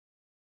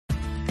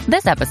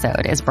This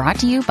episode is brought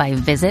to you by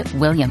Visit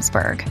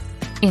Williamsburg.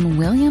 In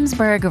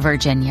Williamsburg,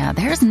 Virginia,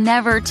 there's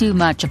never too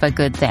much of a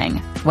good thing.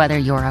 Whether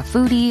you're a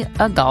foodie,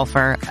 a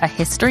golfer, a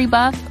history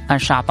buff, a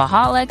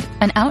shopaholic,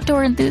 an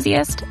outdoor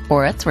enthusiast,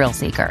 or a thrill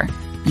seeker,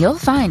 you'll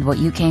find what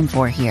you came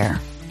for here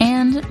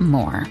and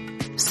more.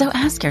 So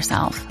ask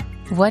yourself,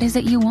 what is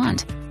it you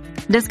want?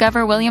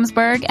 Discover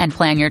Williamsburg and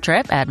plan your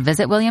trip at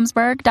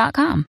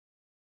visitwilliamsburg.com.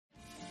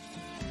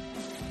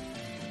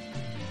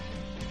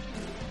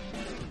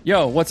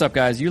 Yo, what's up,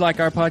 guys? You like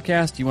our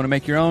podcast? You want to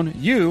make your own?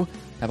 You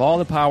have all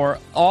the power,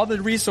 all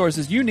the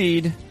resources you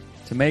need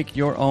to make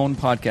your own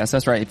podcast.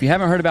 That's right. If you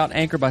haven't heard about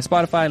Anchor by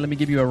Spotify, let me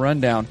give you a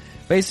rundown.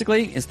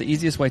 Basically, it's the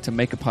easiest way to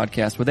make a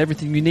podcast with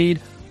everything you need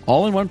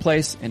all in one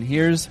place, and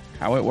here's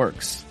how it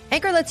works.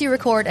 Anchor lets you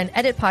record and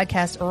edit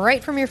podcasts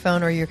right from your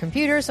phone or your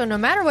computer, so no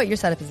matter what your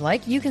setup is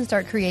like, you can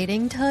start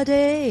creating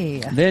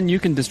today. Then you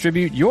can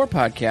distribute your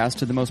podcast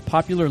to the most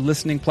popular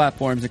listening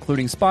platforms,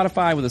 including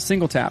Spotify, with a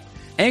single tap.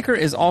 Anchor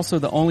is also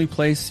the only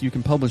place you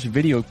can publish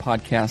video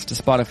podcasts to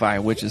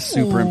Spotify, which is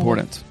super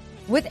important.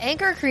 With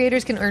Anchor,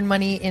 creators can earn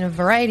money in a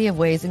variety of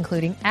ways,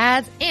 including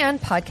ads and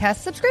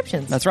podcast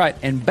subscriptions. That's right.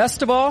 And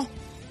best of all,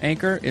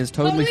 Anchor is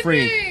totally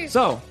free.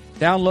 So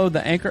download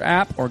the Anchor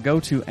app or go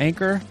to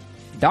anchor.fm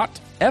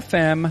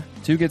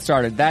to get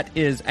started. That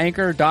is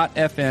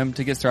anchor.fm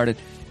to get started.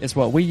 It's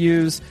what we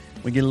use.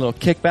 We get a little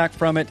kickback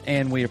from it,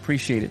 and we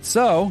appreciate it.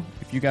 So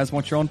if you guys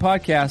want your own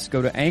podcast,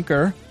 go to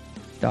anchor.fm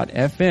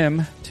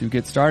to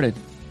get started.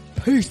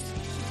 Peace.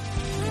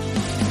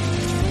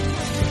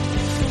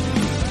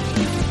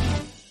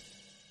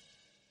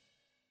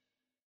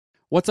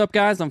 What's up,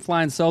 guys? I'm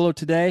flying solo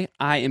today.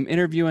 I am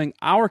interviewing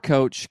our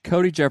coach,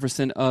 Cody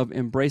Jefferson of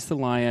Embrace the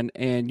Lion,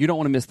 and you don't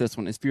want to miss this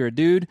one. If you're a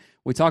dude,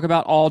 we talk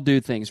about all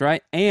dude things,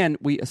 right? And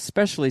we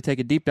especially take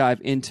a deep dive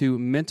into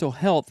mental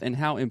health and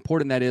how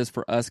important that is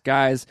for us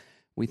guys.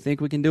 We think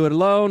we can do it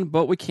alone,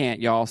 but we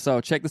can't, y'all. So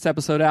check this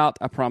episode out.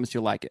 I promise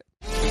you'll like it.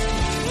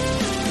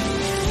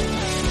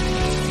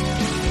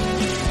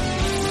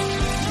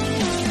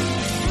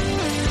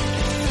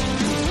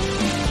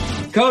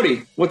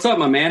 Cody, what's up,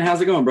 my man?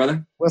 How's it going,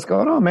 brother? What's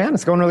going on, man?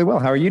 It's going really well.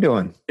 How are you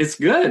doing? It's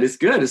good. It's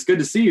good. It's good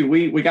to see you.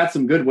 We got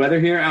some good weather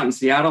here out in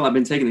Seattle. I've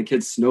been taking the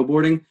kids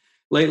snowboarding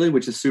lately,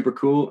 which is super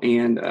cool,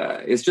 and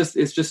it's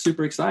just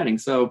super exciting.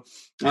 So,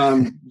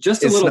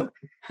 just a little.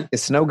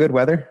 Is snow good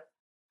weather?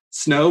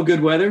 Snow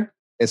good weather?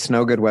 Is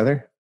snow good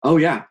weather? Oh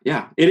yeah.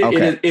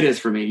 It is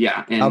for me.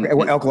 Yeah. And, okay.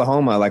 Well,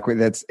 Oklahoma, like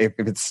that's if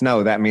it's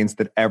snow, that means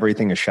that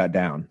everything is shut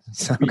down.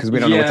 So because we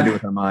don't know what to do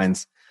with our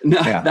minds. No,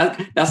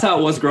 that's how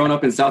it was growing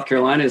up in South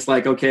Carolina. It's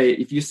like, okay,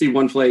 if you see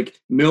one flake,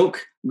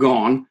 milk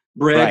gone,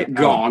 bread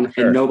gone,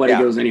 and nobody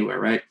goes anywhere,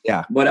 right?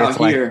 Yeah. But out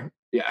here,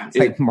 it's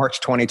like March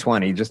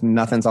 2020, just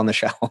nothing's on the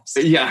shelves.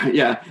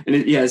 Yeah. And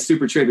it's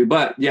super trippy.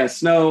 But yeah,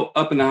 snow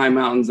up in the high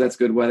mountains, that's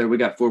good weather. We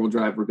got 4-wheel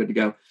drive, we're good to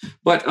go.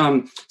 But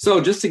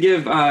so just to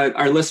give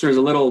our listeners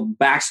a little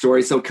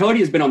backstory. So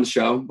Cody has been on the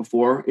show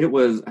before.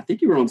 I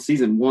think you were on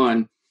season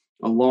 1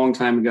 a long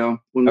time ago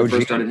when we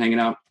first started hanging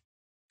out.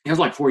 It was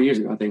like 4 years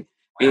ago, I think.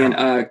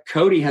 And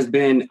Cody has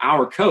been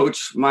our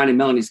coach, mine and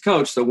Melanie's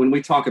coach. So when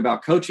we talk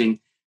about coaching,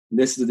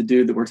 this is the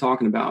dude that we're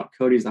talking about.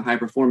 Cody's a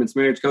high-performance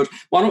marriage coach.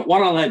 Why don't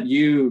I let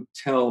you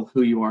tell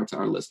who you are to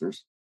our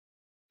listeners?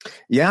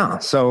 Yeah,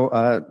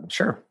 so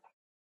sure.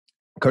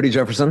 Cody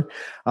Jefferson.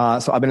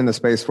 So I've been in the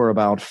space for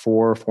about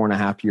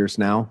 4.5 years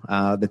now.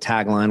 The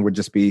tagline would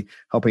just be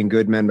helping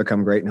good men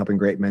become great and helping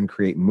great men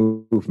create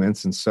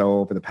movements. And so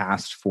over the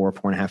past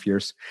 4.5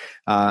 years,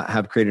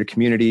 have created a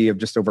community of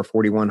just over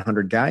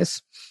 4,100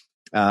 guys.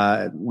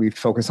 We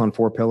focus on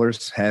 4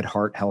 pillars: head,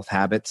 heart, health,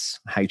 habits,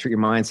 how you treat your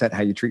mindset,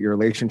 how you treat your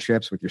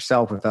relationships with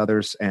yourself, with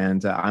others.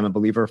 And I'm a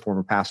believer,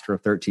 former pastor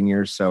of 13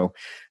 years. So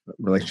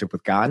relationship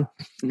with God,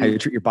 how you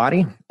treat your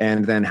body,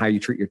 and then how you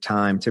treat your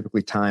time.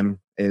 Typically time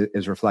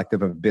is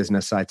reflective of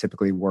business. I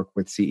typically work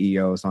with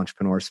CEOs,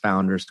 entrepreneurs,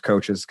 founders,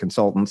 coaches,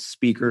 consultants,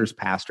 speakers,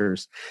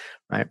 pastors,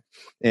 right?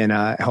 And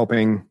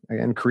helping,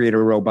 again, create a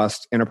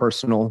robust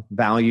interpersonal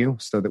value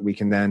so that we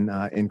can then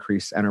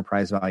increase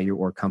enterprise value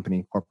or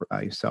company corporate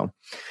value. So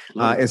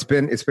it's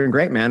been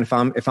great, man. If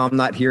I'm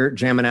not here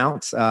jamming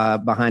out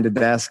behind a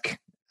desk,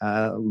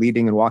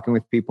 leading and walking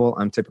with people,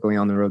 I'm typically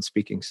on the road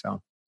speaking.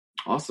 So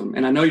awesome.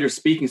 And I know your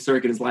speaking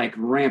circuit is like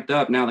ramped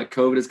up now that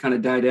COVID has kind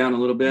of died down a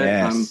little bit.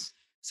 Yes.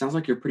 Sounds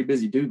like you're a pretty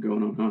busy dude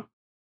going on, huh?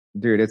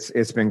 Dude,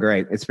 it's been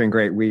great. It's been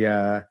great. We,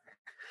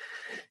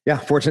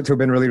 fortunate to have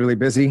been really, really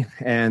busy.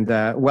 And,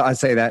 I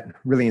say that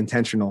really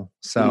intentional.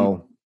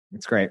 So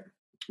it's great.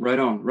 Right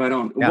on.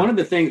 Yeah. One of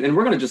the things, and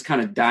we're going to just kind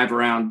of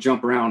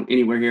jump around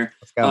anywhere here.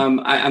 Let's go.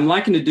 I'm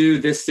liking to do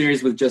this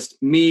series with just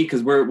me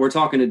because we're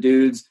talking to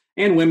dudes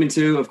and women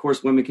too. Of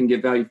course, women can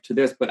get value to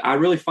this, but I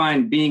really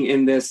find being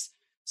in this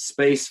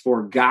space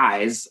for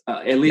guys,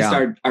 at least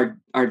our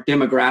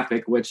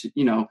demographic, which,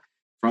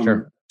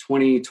 from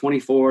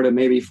 24 to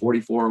maybe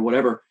 44 or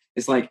whatever.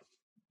 It's like,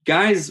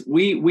 guys,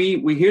 we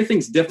hear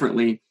things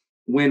differently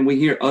when we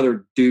hear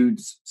other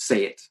dudes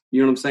say it.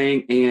 You know what I'm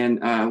saying?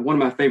 And one of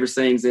my favorite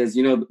sayings is,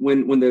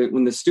 when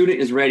the student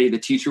is ready, the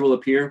teacher will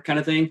appear, kind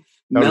of thing.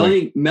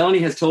 Melanie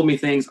has told me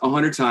things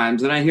 100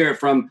 times, and I hear it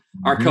from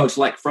our coach,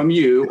 like from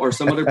you or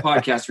some other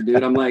podcaster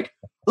dude. I'm like,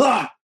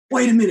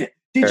 wait a minute.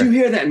 Did you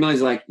hear that? And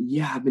Melanie's like,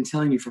 yeah, I've been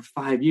telling you for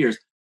 5 years.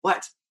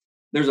 But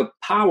there's a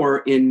power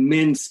in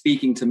men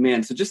speaking to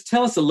men. So just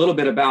tell us a little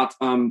bit about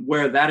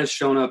where that has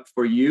shown up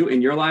for you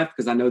in your life,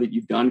 because I know that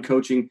you've done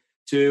coaching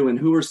too. And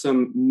who are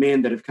some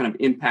men that have kind of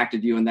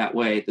impacted you in that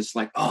way? That's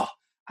like, oh,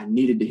 I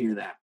needed to hear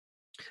that.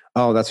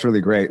 Oh, that's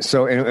really great.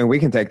 So, and we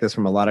can take this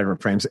from a lot of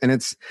different frames, and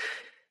it's,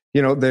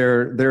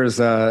 there's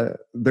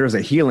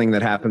a healing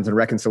that happens and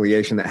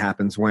reconciliation that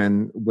happens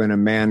when a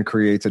man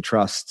creates a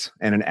trust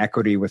and an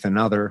equity with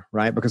another,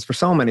 right? Because for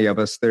so many of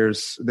us,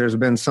 there's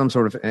been some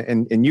sort of,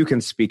 and you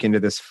can speak into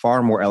this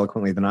far more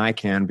eloquently than I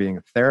can, being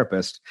a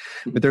therapist,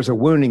 but there's a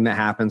wounding that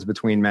happens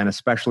between men,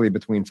 especially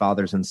between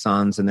fathers and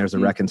sons, and there's a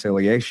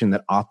reconciliation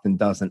that often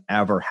doesn't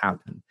ever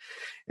happen.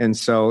 And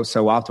so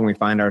often we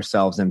find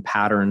ourselves in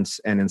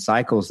patterns and in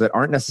cycles that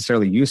aren't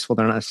necessarily useful.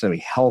 They're not necessarily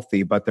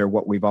healthy, but they're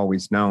what we've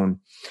always known.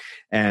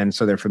 And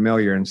so they're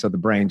familiar. And so the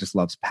brain just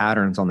loves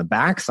patterns. On the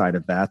backside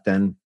of that,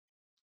 then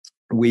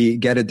we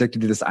get addicted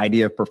to this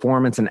idea of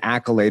performance and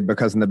accolade,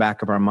 because in the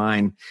back of our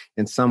mind,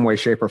 in some way,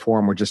 shape, or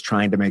form, we're just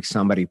trying to make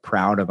somebody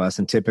proud of us.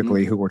 And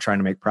typically who we're trying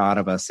to make proud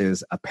of us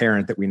is a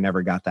parent that we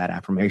never got that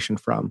affirmation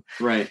from.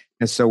 Right.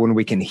 And so when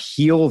we can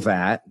heal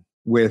that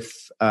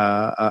with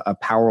a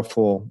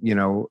powerful,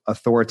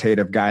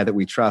 authoritative guy that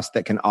we trust,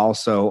 that can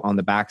also on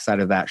the backside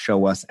of that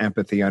show us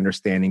empathy,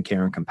 understanding,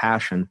 care, and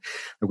compassion,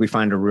 like we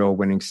find a real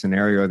winning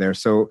scenario there.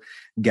 So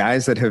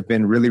guys that have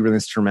been really, really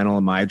instrumental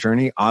in my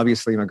journey,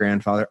 obviously my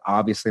grandfather,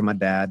 obviously my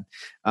dad.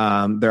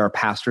 There are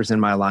pastors in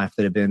my life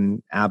that have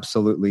been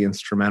absolutely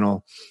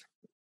instrumental,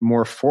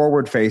 more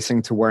forward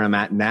facing to where I'm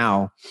at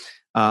now.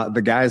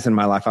 The guys in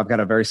my life, I've got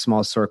a very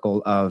small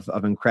circle of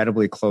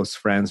incredibly close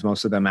friends,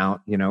 most of them out,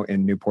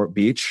 in Newport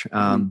Beach,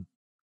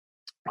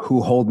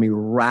 who hold me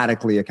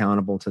radically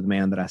accountable to the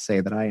man that I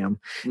say that I am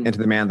and to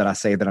the man that I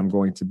say that I'm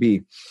going to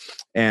be.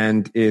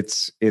 And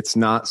it's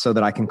not so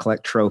that I can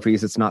collect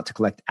trophies. It's not to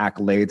collect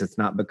accolades. It's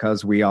not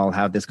because we all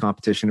have this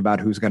competition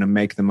about who's going to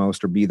make the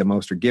most or be the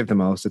most or give the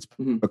most. It's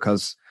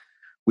because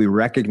we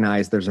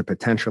recognize there's a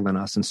potential in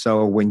us. And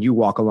so when you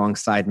walk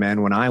alongside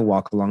men, when I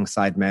walk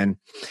alongside men,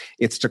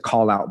 it's to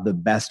call out the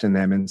best in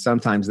them. And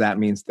sometimes that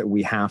means that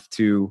we have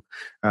to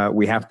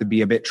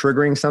be a bit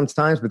triggering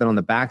sometimes, but then on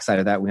the backside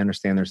of that, we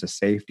understand there's a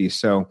safety.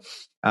 So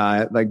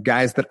like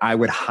guys that I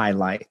would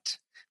highlight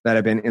that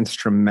have been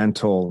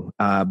instrumental,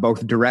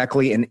 both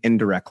directly and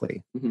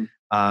indirectly.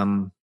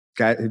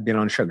 Guys who've been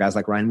on the show, guys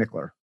like Ryan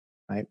Mickler,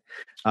 right?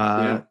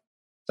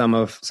 Some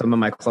of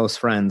my close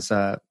friends,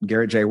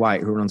 Garrett J.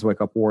 White, who runs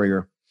Wake Up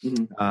Warrior,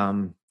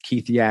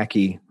 Keith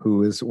Yackey,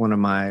 who is one of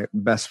my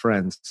best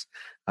friends,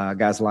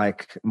 guys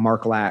like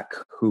Mark Lack,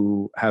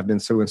 who have been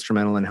so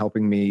instrumental in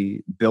helping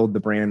me build the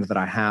brand that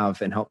I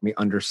have and help me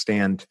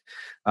understand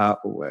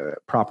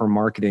proper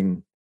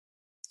marketing.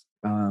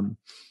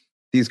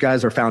 These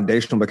guys are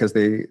foundational because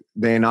they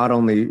not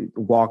only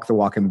walk the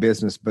walk in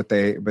business, but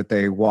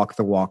they walk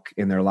the walk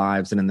in their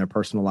lives and in their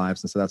personal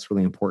lives. And so that's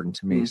really important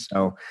to me.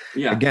 So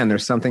again,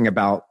 there's something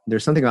about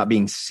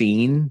being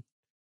seen,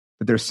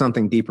 but there's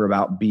something deeper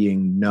about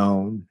being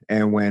known.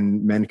 And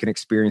when men can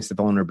experience the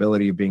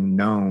vulnerability of being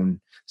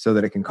known so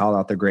that it can call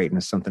out their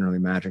greatness, something really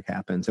magic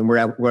happens. And we're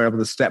able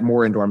to step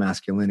more into our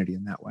masculinity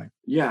in that way.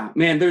 Yeah,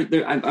 man,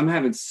 I'm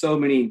having so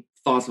many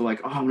thoughts of like,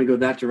 oh, I'm going to go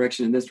that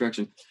direction and this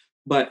direction.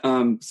 But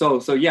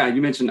so yeah,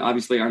 you mentioned,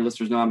 obviously our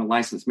listeners know I'm a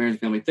licensed marriage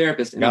and family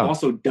therapist, and I've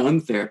also done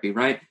therapy,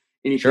 right?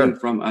 Anything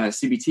from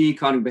CBT,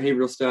 cognitive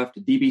behavioral stuff, to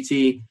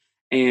DBT,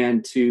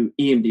 and to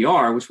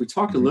EMDR, which we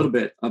talked a little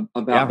bit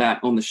about that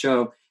on the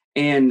show,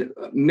 and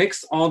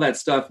mix all that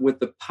stuff with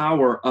the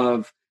power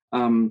of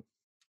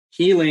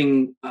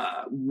healing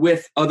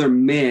with other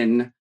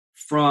men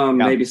from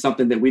maybe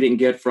something that we didn't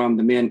get from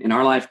the men in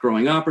our life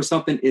growing up or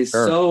something is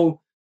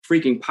so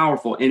freaking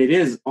powerful. And it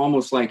is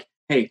almost like,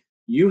 hey,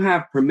 you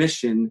have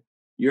permission.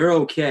 You're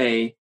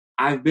okay.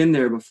 I've been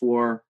there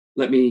before.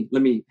 Let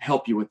me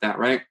help you with that,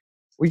 right?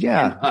 Well,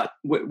 yeah.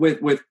 And,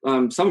 with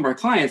some of our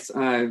clients,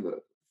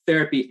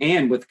 therapy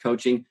and with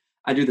coaching,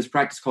 I do this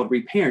practice called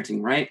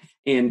reparenting, right?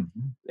 And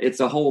it's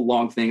a whole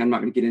long thing. I'm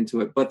not going to get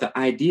into it, but the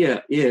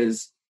idea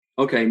is,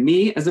 okay,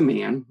 me as a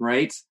man,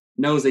 right,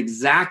 knows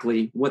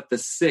exactly what the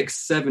 6,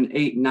 7,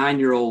 8,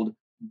 9-year-old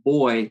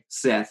boy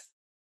Seth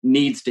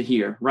needs to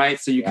hear, right?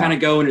 So you kind of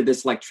go into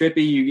this like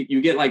trippy,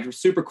 you get like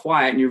super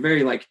quiet and you're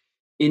very like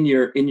in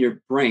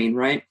your brain,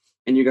 right?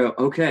 And you go,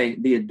 okay,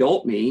 the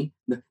adult me,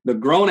 the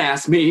grown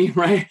ass me,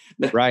 right?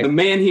 The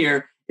man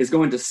here is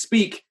going to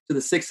speak to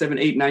the 6, 7,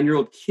 8,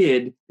 9-year-old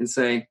kid and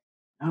say,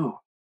 "Oh,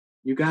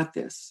 you got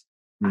this.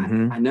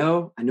 I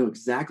know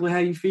exactly how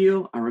you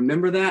feel. I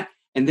remember that."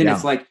 And then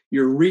it's like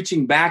you're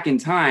reaching back in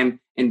time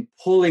and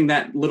pulling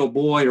that little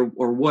boy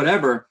or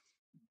whatever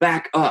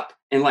back up.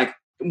 And like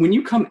when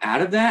you come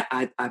out of that,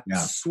 I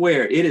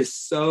swear it is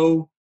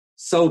so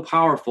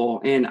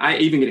powerful. And I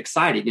even get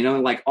excited,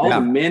 like all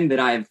the men that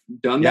I've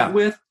done that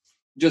with,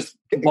 just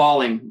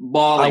bawling,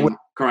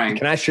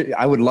 crying.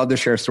 I would love to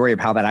share a story of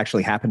how that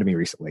actually happened to me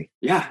recently.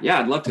 Yeah,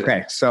 I'd love to.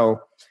 Okay,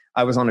 so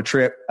I was on a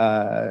trip,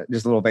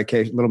 just a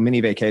little mini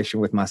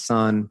vacation with my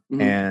son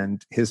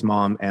and his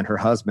mom and her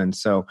husband.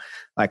 So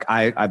like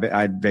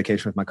I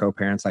vacation with my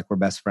co-parents, like we're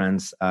best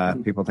friends.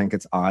 People think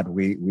it's odd.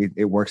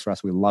 It works for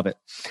us. We love it.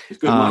 It's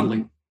good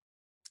modeling.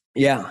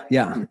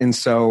 Yeah. And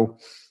so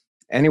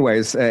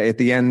anyways, at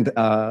the end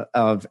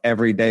of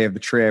every day of the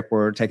trip,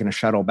 we're taking a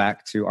shuttle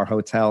back to our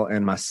hotel,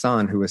 and my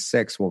son, who is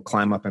 6, will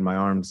climb up in my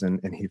arms and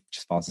he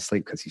just falls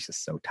asleep because he's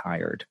just so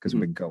tired because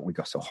we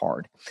go so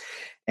hard.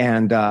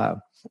 And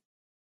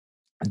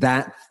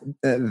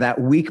that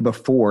week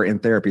before in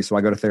therapy, so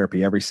I go to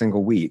therapy every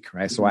single week,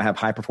 right? So I have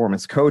high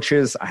performance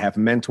coaches, I have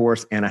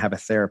mentors, and I have a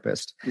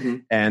therapist.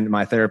 And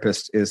my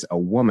therapist is a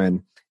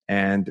woman,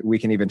 and we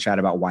can even chat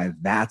about why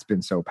that's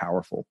been so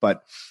powerful.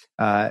 But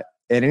at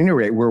any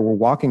rate, we're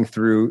walking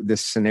through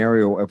this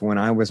scenario of when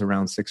I was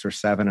around 6 or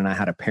 7, and I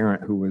had a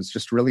parent who was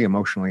just really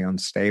emotionally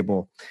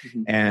unstable,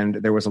 and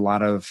there was a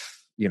lot of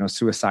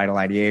suicidal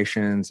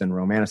ideations and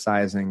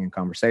romanticizing and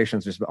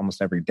conversations just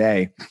almost every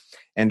day.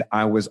 And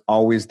I was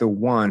always the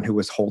one who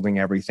was holding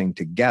everything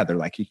together.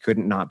 Like he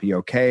couldn't not be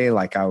okay.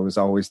 Like I was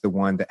always the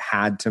one that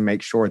had to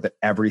make sure that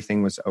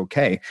everything was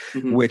okay,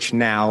 which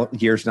now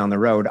years down the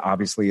road,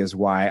 obviously is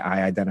why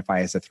I identify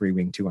as a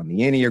 3-wing 2 on the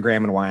Enneagram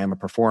and why I'm a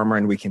performer.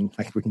 And we can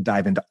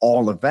dive into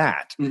all of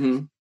that.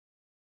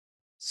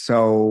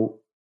 So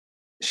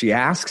she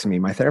asks me,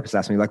 my therapist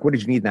asked me, like, what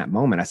did you need in that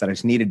moment? I said, I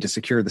just needed to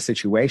secure the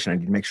situation. I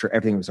needed to make sure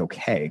everything was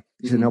okay.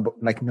 She said, no,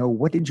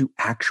 what did you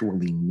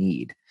actually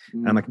need?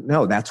 And I'm like,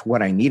 no, that's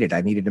what I needed.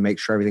 I needed to make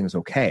sure everything was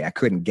okay. I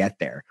couldn't get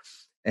there.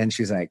 And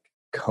she's like,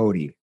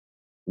 Cody,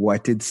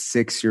 what did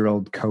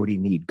 6-year-old Cody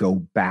need? Go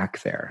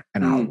back there.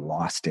 And I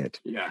lost it.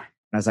 Yeah. And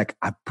I was like,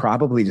 I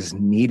probably just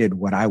needed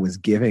what I was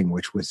giving,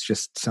 which was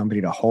just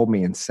somebody to hold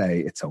me and say,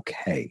 it's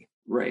okay.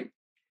 Right.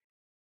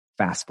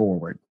 Fast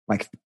forward,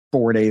 like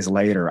 4 days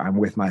later, I'm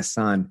with my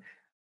son.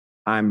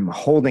 I'm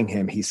holding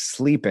him. He's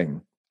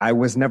sleeping. I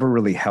was never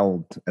really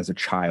held as a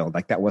child.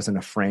 Like that wasn't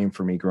a frame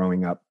for me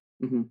growing up.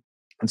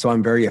 And so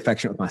I'm very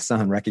affectionate with my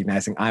son,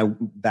 recognizing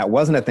that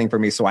wasn't a thing for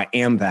me. So I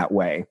am that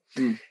way.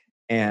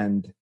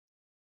 And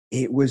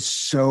it was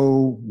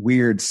so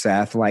weird,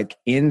 Seth. Like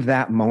in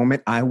that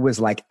moment, I was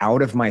like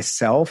out of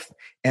myself,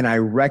 and I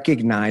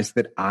recognized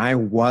that I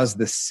was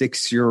the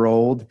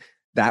 6-year-old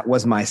that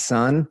was my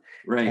son.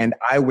 Right. And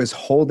I was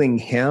holding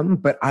him,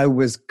 but I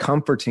was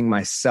comforting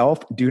myself.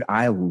 Dude,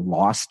 I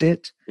lost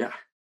it. Yeah.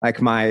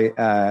 Like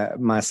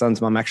my son's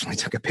mom actually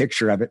took a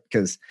picture of it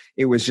because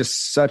it was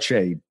just such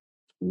a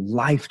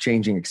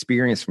life-changing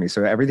experience for me.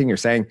 So everything you're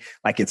saying,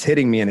 like it's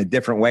hitting me in a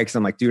different way. Cause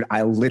I'm like, dude,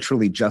 I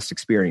literally just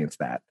experienced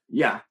that.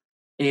 Yeah.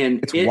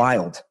 And it's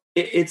wild.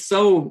 It's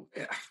so,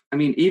 I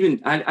mean,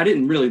 even I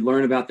didn't really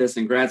learn about this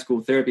in grad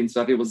school therapy and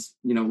stuff. It was,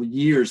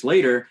 years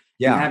later.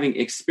 Yeah. And having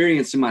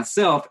experienced it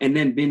myself and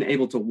then being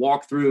able to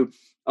walk through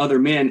other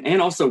men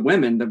and also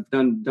women, I've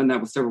done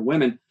that with several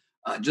women,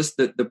 just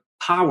the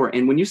power.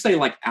 And when you say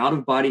like out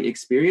of body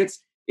experience,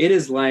 it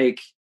is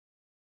like,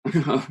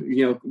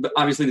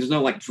 obviously there's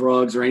no like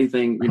drugs or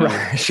anything,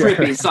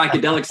 trippy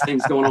psychedelics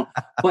things going on,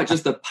 but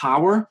just the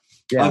power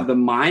of the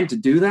mind to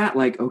do that.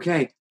 Like,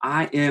 okay,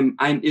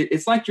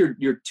 it's like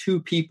you're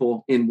two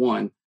people in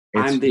one.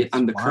 I'm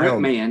the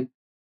current man.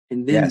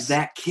 And then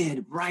that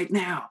kid right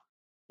now.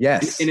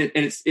 Yes. And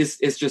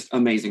it's just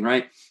amazing.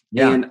 Right.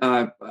 Yeah. And,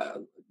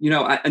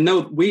 I know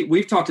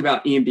we've talked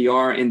about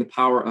EMDR and the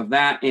power of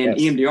that, and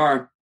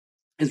EMDR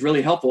is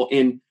really helpful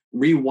in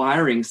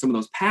rewiring some of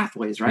those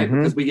pathways, right?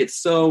 Because we get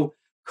so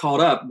caught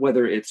up,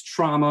 whether it's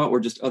trauma or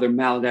just other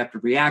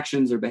maladaptive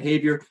reactions or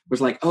behavior, was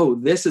like, oh,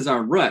 this is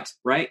our rut,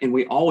 right? And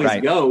we always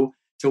go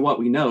to what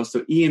we know.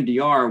 So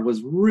EMDR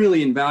was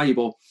really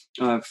invaluable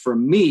for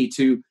me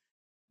to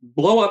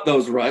blow up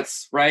those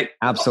ruts, right?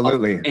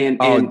 Absolutely.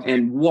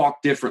 And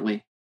walk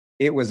differently.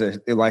 It was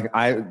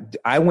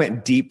I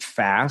went deep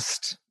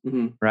fast,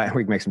 right?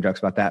 We can make some jokes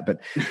about that, but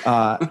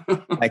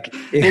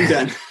and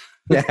done.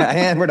 Yeah,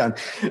 and we're done.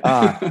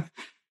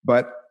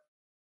 But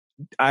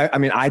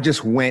I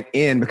just went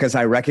in because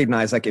I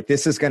recognized like, if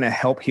this is going to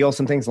help heal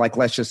some things, like,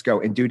 let's just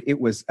go. And dude, it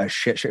was a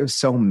shit show. It was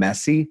so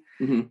messy.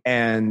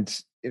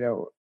 And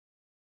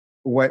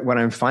what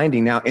I'm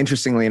finding now,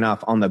 interestingly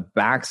enough, on the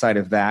backside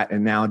of that,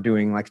 and now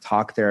doing like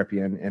talk therapy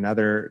and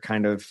other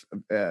kind of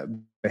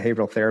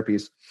behavioral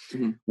therapies,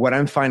 what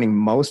I'm finding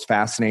most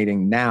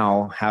fascinating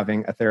now,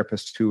 having a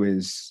therapist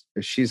who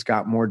she's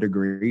got more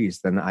degrees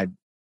than I've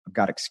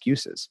got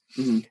excuses.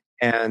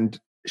 And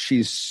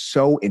she's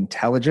so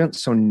intelligent.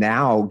 So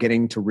now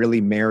getting to really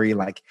marry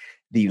like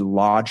the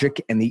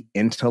logic and the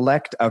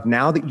intellect of,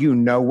 now that you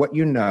know what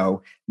you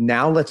know,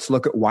 now let's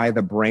look at why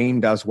the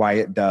brain does why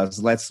it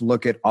does. Let's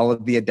look at all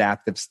of the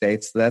adaptive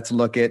states. Let's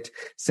look at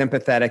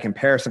sympathetic and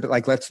parasympathetic.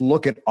 Like, let's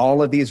look at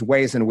all of these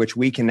ways in which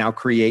we can now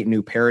create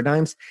new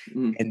paradigms.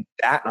 And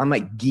that, I'm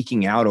like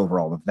geeking out over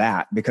all of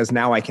that, because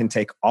now I can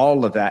take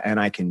all of that and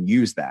I can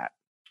use that.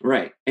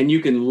 Right. And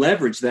you can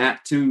leverage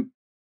that to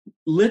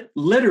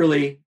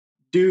literally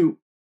do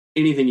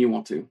anything you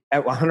want to.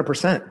 At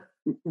 100%.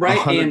 Right.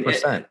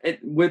 100%. And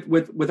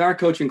with our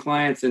coaching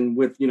clients and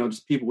with,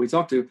 just people we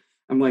talk to,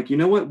 I'm like, you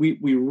know what, we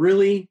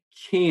really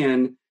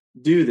can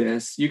do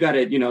this. You got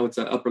it. It's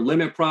an upper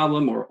limit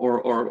problem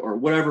or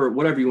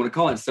whatever you want to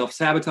call it,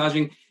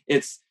 self-sabotaging.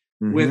 It's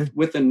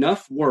with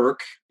enough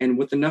work and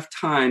with enough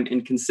time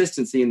and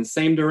consistency in the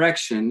same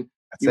direction,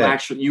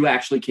 you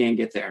actually can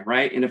get there.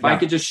 Right. And if I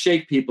could just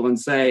shake people and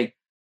say,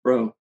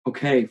 bro,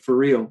 okay, for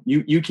real,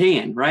 you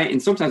can. Right.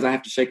 And sometimes I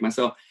have to shake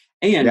myself.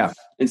 And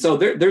so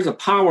there's a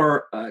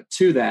power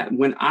to that.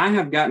 When I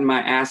have gotten my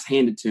ass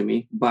handed to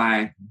me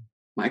by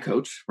my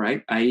coach,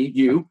 right, i.e.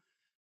 you,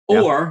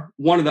 or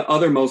one of the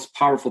other most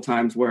powerful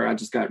times where I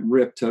just got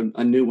ripped to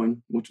a new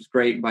one, which was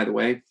great, by the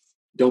way.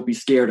 Don't be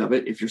scared of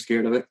it if you're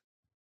scared of it.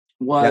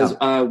 Was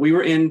we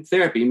were in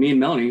therapy, me and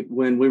Melanie,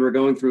 when we were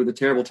going through the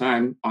terrible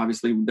time,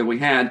 obviously, that we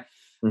had.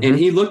 And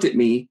he looked at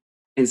me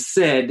and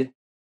said,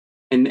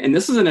 and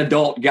this is an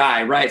adult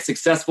guy, right?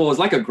 Successful, is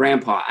like a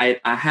grandpa. I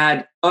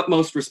had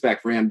utmost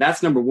respect for him.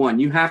 That's number one.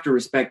 You have to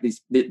respect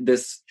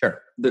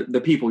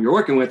the people you're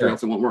working with, or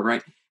else it won't work,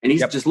 right? And he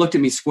just looked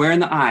at me square in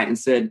the eye and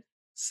said,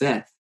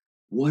 Seth,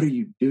 what are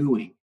you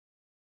doing?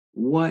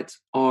 What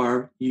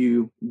are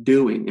you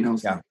doing? And I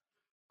was like,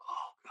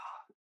 oh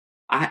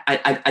God.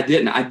 I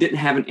didn't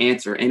have an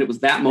answer. And it was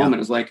that moment. It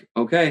was like,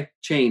 okay,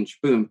 change,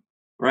 boom.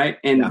 Right.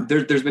 And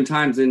there's been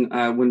times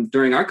when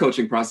during our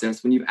coaching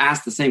process, when you've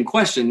asked the same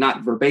question,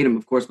 not verbatim,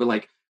 of course, but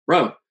like,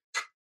 bro,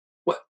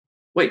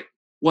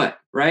 what?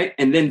 Right.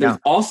 And then there's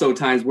also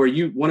times where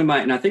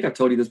and I think I've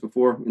told you this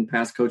before in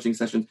past coaching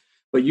sessions,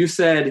 but you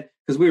said,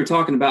 because we were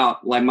talking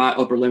about like my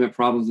upper limit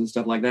problems and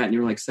stuff like that. And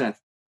you were like,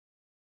 Seth,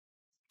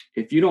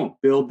 if you don't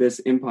build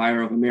this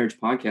empire of a marriage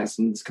podcast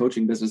and this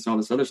coaching business and all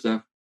this other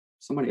stuff,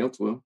 somebody else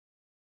will.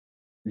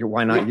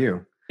 Why not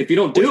you? If you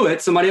don't do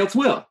it, somebody else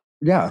will.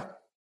 Yeah.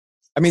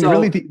 I mean,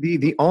 really,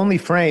 the only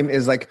frame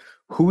is like,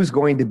 who's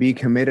going to be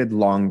committed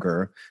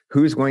longer?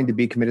 Who's going to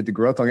be committed to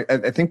growth longer?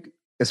 I think,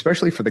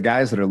 especially for the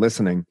guys that are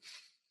listening,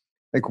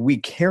 like we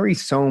carry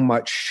so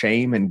much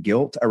shame and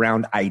guilt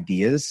around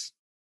ideas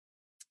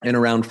and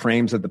around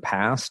frames of the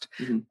past.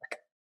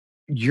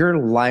 Your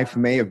life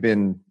may have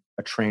been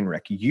a train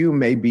wreck. You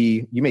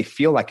may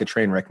feel like a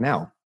train wreck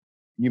now.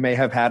 You may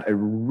have had a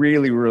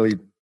really, really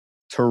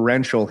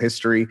torrential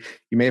history.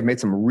 You may have made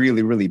some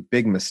really, really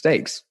big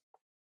mistakes.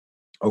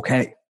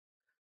 Okay.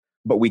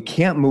 But we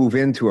can't move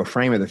into a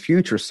frame of the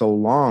future so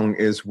long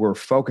as we're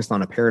focused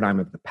on a paradigm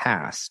of the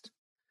past,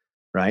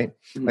 right?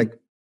 Like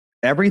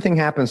everything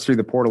happens through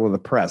the portal of the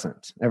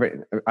present.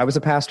 I was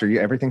a pastor.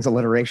 Everything's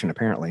alliteration,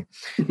 apparently.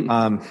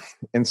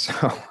 And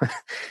so,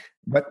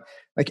 but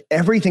like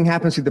everything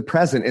happens through the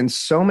present. And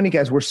so many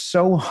guys, we're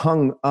so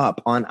hung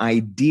up on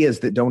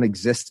ideas that don't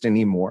exist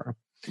anymore.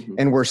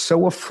 And we're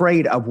so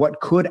afraid of what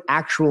could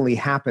actually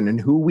happen and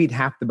who we'd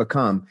have to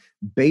become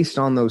based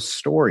on those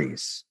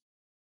stories,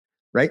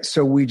 right?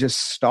 So we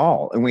just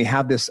stall and we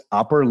have this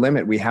upper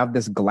limit. We have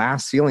this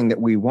glass ceiling that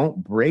we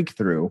won't break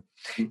through.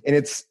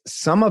 And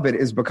some of it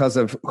is because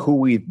of who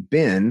we've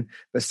been,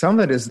 but some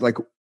of it is like,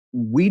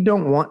 we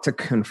don't want to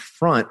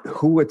confront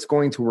who it's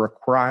going to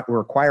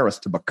require us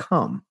to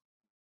become.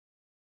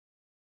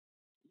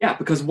 Yeah,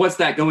 because what's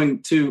that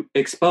going to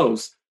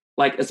expose?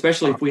 Like,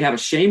 especially if we have a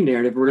shame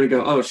narrative, we're going to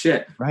go, oh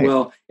shit. Right.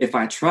 Well, if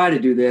I try to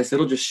do this,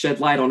 it'll just shed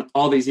light on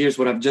all these years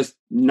when I've just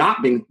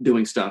not been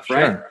doing stuff.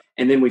 Right. Sure.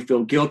 And then we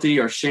feel guilty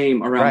or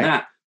shame around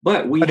that.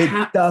 But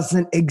it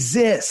doesn't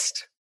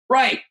exist.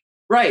 Right.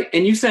 Right.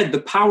 And you said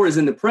the power is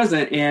in the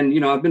present. And,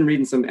 I've been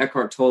reading some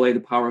Eckhart Tolle, The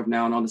Power of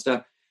Now and all this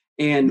stuff.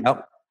 And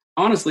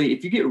honestly,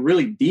 if you get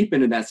really deep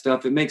into that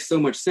stuff, it makes so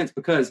much sense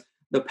because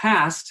the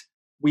past,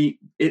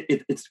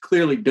 it's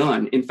clearly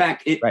done. In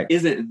fact, it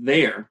isn't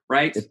there,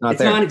 right?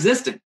 It's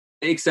non-existent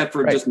except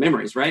for just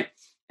memories, right?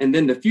 And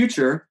then the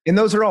future. And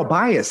those are all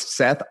biased,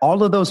 Seth.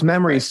 All of those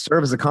memories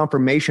serve as a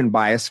confirmation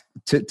bias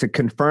to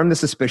confirm the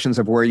suspicions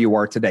of where you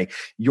are today.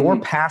 Your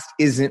past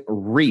isn't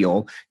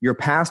real. Your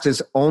past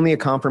is only a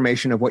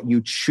confirmation of what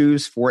you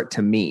choose for it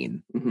to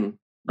mean. Right?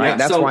 Yeah,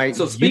 That's why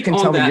you can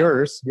tell me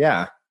yours.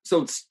 Yeah.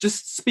 So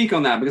just speak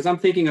on that because I'm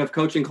thinking of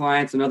coaching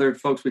clients and other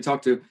folks we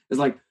talk to is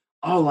like,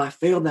 oh, I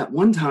failed that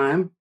one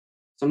time,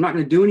 so I'm not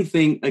going to do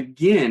anything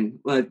again.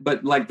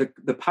 But like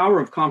the power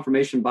of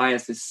confirmation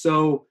bias is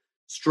so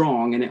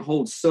strong and it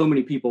holds so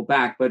many people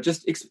back. But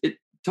just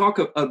talk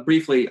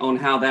briefly on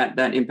how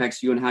that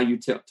impacts you and how you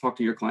talk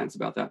to your clients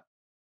about that.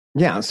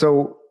 Yeah,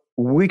 so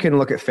we can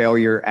look at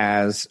failure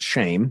as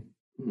shame,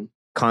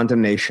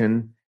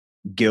 condemnation,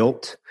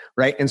 guilt,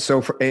 right? And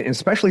so,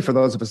 especially for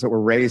those of us that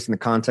were raised in the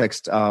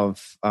context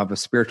of a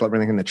spiritual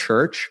everything in the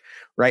church,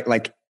 right?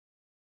 Like,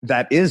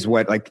 that is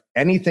what, like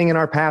anything in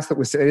our past that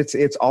was,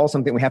 it's all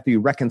something we have to be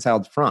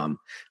reconciled from,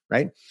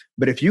 right?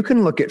 But if you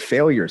can look at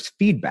failure as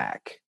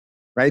feedback,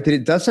 right? That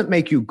it doesn't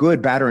make you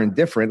good, bad, or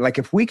indifferent. Like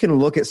if we can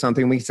look at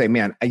something, we can say,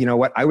 man, you know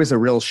what? I was a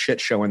real shit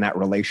show in that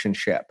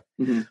relationship.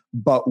 Mm-hmm.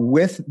 But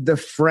with the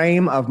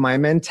frame of my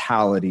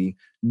mentality,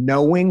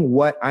 knowing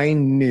what I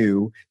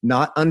knew,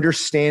 not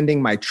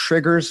understanding my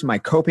triggers, my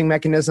coping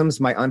mechanisms,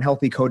 my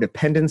unhealthy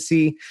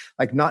codependency,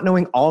 like not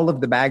knowing all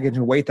of the baggage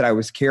and weight that I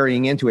was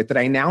carrying into it that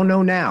I now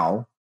know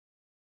now,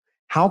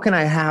 how can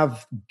I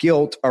have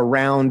guilt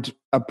around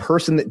a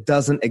person that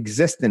doesn't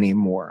exist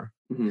anymore?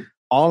 Mm-hmm.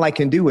 All I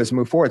can do is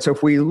move forward. So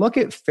if we look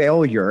at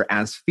failure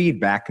as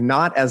feedback,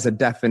 not as a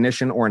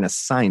definition or an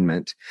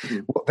assignment,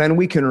 well, then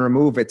we can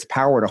remove its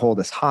power to hold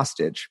us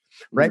hostage,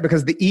 right?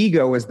 Because the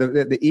ego is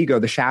the ego,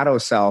 the shadow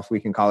self, we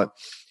can call it,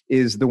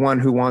 is the one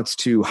who wants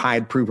to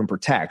hide, prove, and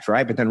protect,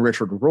 right? But then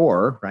Richard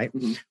Rohr, right?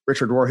 Mm-hmm.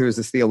 Richard Rohr, who is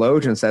this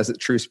theologian, says that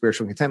true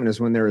spiritual contentment is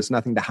when there is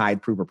nothing to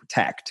hide, prove, or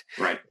protect.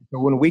 Right. So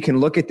when we can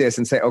look at this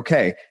and say,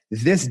 okay,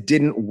 this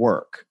didn't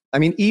work. I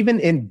mean, even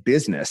in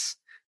business,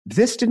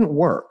 this didn't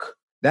work.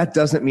 That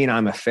doesn't mean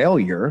I'm a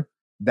failure.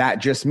 That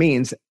just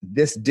means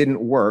this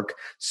didn't work.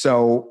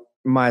 So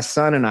my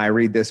son and I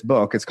read this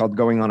book. It's called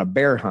Going on a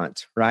Bear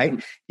Hunt, right?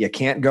 Mm-hmm. You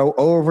can't go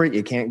over it.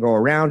 You can't go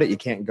around it. You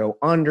can't go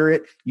under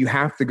it. You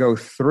have to go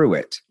through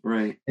it.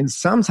 Right. And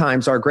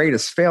sometimes our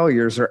greatest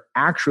failures are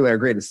actually our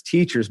greatest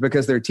teachers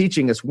because they're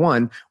teaching us,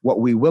 one, what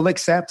we will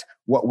accept,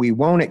 what we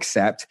won't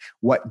accept,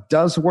 what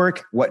does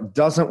work, what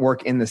doesn't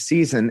work in the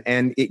season.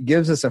 And it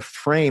gives us a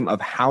frame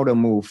of how to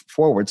move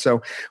forward.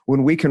 So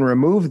when we can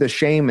remove the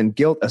shame and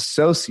guilt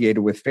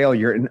associated with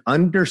failure and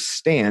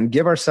understand,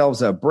 give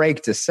ourselves a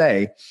break to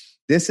say,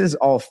 this is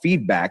all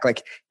feedback.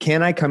 Like,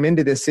 can I come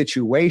into this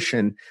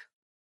situation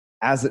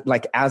as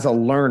a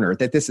learner,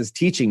 that this is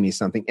teaching me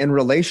something in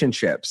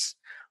relationships,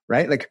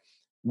 right? Like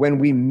when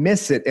we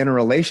miss it in a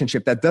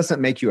relationship, that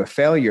doesn't make you a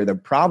failure. The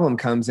problem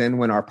comes in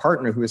when our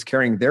partner, who is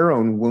carrying their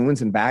own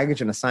wounds and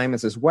baggage and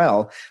assignments as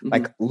well, mm-hmm.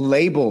 like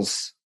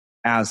labels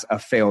as a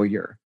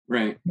failure.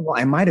 Right. Well,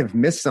 I might have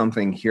missed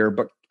something here,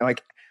 but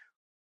like,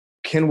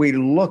 can we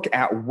look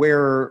at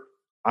where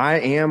I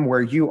am,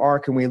 where you are?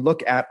 Can we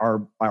look at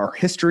our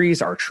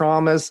histories, our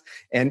traumas?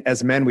 And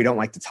as men, we don't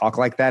like to talk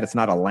like that. It's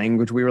not a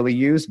language we really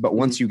use. But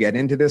once you get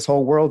into this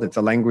whole world, it's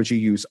a language you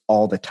use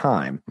all the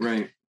time.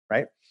 Right.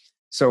 Right.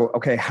 So,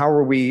 okay, how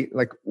are we,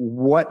 like,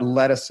 what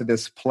led us to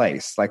this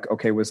place? Like,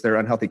 okay, was there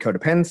unhealthy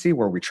codependency?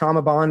 Were we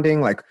trauma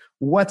bonding? Like,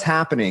 what's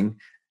happening?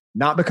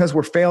 Not because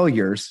we're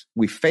failures.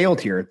 We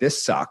failed here.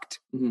 This sucked.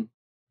 Mm-hmm.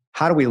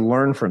 How do we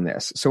learn from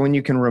this? So when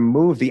you can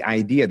remove the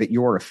idea that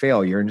you're a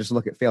failure and just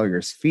look at failure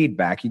as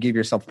feedback, you give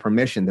yourself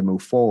permission to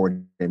move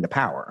forward into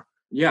power.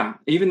 Yeah.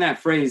 Even that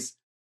phrase,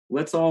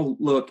 let's all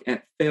look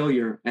at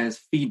failure as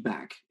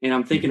feedback. And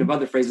I'm thinking of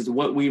other phrases.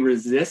 What we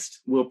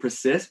resist will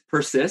persist.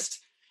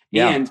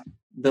 Yeah. And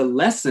the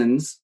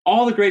lessons,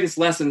 all the greatest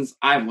lessons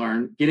I've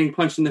learned, getting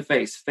punched in the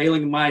face,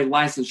 failing my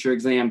licensure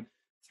exam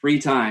 3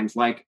 times,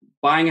 like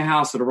buying a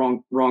house at a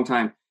wrong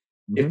time.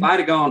 If I'd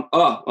have gone,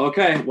 oh,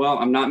 okay, well,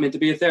 I'm not meant to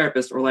be a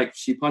therapist, or like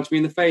she punched me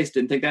in the face,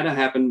 didn't think that'd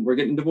happen, we're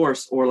getting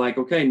divorced, or like,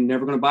 okay,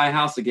 never going to buy a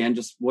house again,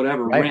 just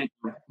whatever, right.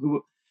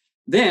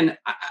 Then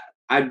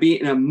I'd be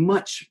in a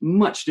much,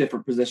 much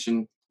different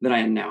position than I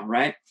am now,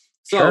 right?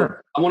 So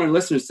sure. I want our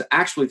listeners to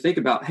actually think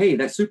about, hey,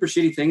 that super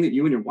shitty thing that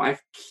you and your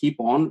wife keep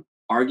on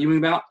arguing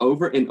about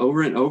over and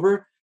over and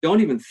over,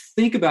 don't even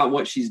think about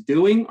what she's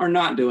doing or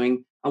not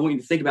doing. I want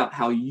you to think about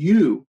how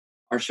you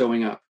are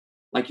showing up.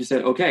 Like you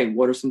said, okay,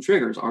 what are some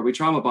triggers? Are we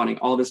trauma bonding?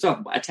 All this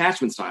stuff.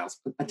 Attachment styles.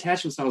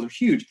 Attachment styles are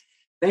huge.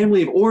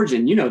 Family of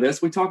origin. You know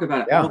this. We talk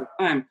about it all the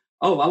time.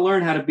 Oh, I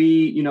learned how to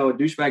be, a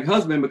douchebag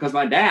husband because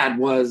my dad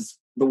was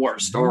the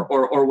worst, or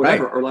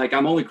whatever. Right. Or like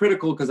I'm only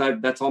critical because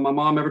that's all my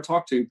mom ever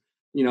talked to,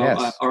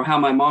 or how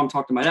my mom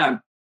talked to my dad.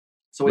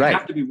 So we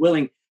have to be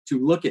willing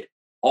to look at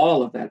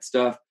all of that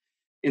stuff.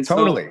 And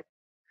totally.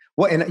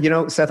 Well,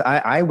 and Seth,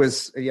 I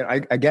was,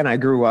 I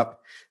grew up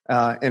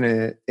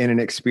in an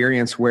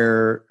experience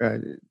where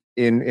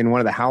in one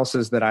of the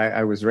houses that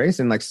I was raised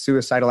in, like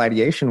suicidal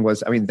ideation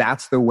was,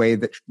 that's the way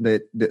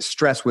that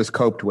stress was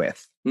coped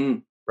with.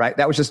 Right.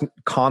 That was just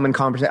common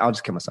conversation. I'll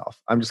just kill myself.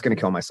 I'm just going to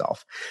kill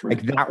myself. Right.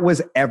 Like that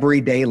was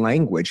everyday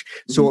language.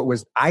 So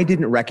I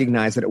didn't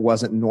recognize that it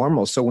wasn't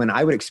normal. So when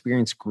I would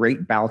experience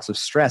great bouts of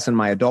stress in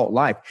my adult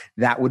life,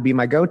 that would be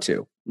my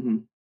go-to.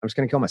 I'm just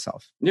going to kill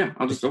myself. Yeah.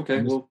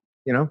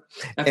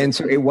 And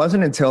so it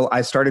wasn't until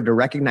I started to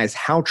recognize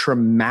how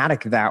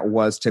traumatic that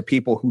was to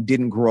people who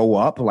didn't grow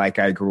up like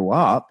I grew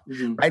up,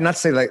 right? Not to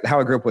say like how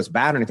I grew up was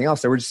bad or anything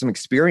else. There were just some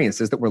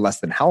experiences that were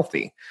less than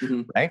healthy,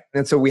 right?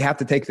 And so we have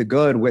to take the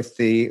good with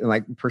the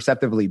like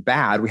perceptively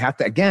bad. We have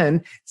to,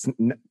 again,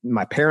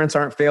 my parents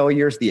aren't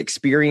failures. The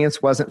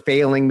experience wasn't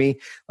failing me.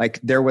 Like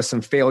there was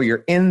some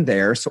failure in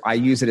there. So I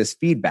use it as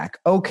feedback.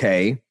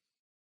 Okay,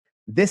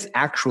 this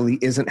actually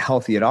isn't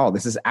healthy at all.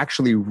 This is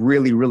actually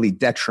really, really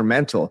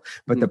detrimental.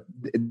 But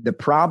the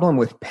problem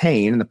with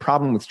pain and the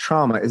problem with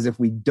trauma is if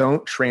we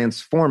don't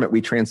transform it,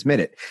 we transmit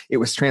it. It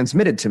was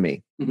transmitted to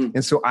me.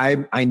 And so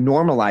I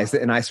normalized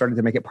it and I started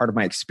to make it part of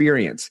my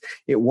experience.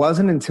 It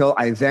wasn't until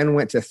I then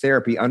went to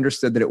therapy,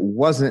 understood that it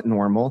wasn't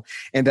normal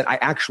and that I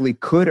actually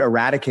could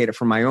eradicate it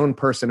from my own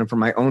person and from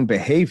my own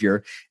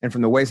behavior and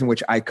from the ways in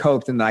which I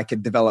coped, and that I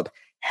could develop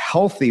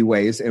healthy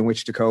ways in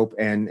which to cope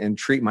and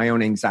treat my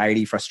own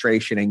anxiety,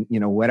 frustration, and,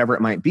 whatever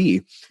it might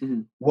be.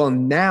 Well,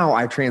 now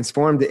I've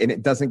transformed it and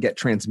it doesn't get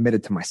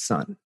transmitted to my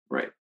son.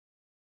 Right.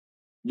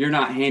 You're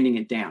not handing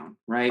it down,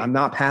 right? I'm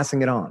not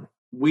passing it on.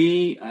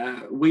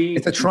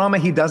 It's a trauma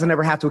he doesn't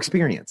ever have to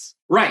experience.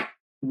 Right.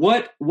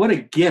 What a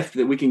gift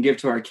that we can give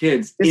to our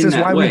kids. This is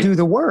why we do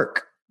the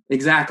work.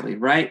 Exactly.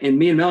 Right. And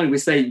me and Melanie, we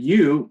say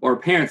you, or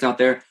parents out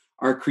there,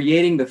 are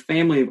creating the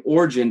family of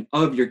origin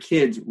of your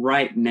kids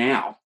right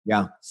now.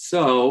 Yeah.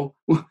 So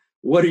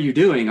what are you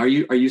doing? Are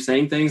you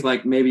saying things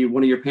like maybe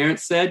one of your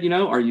parents said,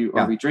 are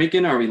we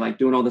drinking? Are we like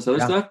doing all this other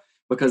stuff?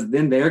 Because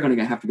then they're going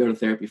to have to go to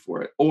therapy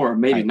for it, or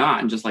maybe not,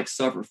 and just like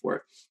suffer for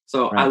it.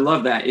 So I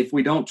love that. If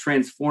we don't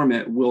transform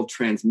it, we'll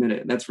transmit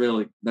it. That's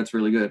really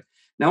good.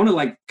 Now I want to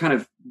like kind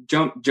of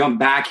jump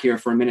back here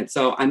for a minute.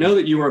 So I know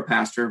that you were a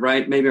pastor,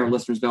 right? Maybe our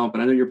listeners don't,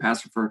 but I know you're a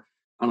pastor for,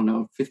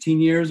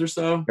 15 years or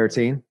so.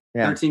 13.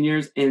 Yeah. 13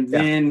 years. And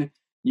then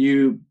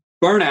you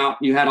burn out.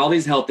 You had all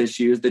these health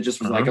issues that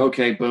just was like,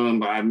 okay,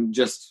 boom, I'm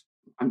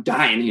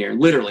dying here.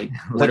 Literally.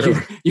 Like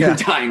you're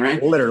dying,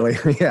 right? Literally.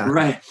 Yeah.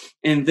 Right.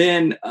 And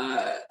then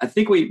I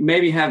think we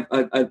maybe have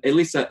at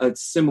least a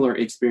similar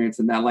experience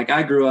in that. Like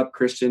I grew up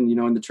Christian,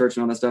 in the church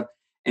and all that stuff,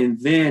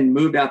 and then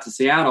moved out to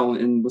Seattle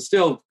and was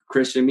still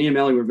Christian. Me and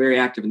Melly were very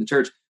active in the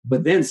church,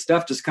 but then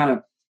stuff just kind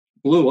of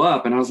blew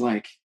up. And I was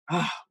like,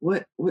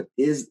 what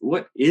is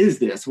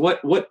this?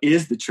 What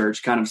is the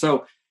church kind of?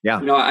 So,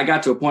 I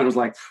got to a point, I was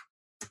like,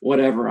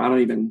 whatever. I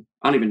don't even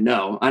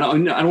know. I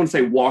don't want to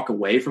say walk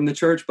away from the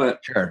church,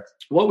 but sure.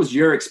 What was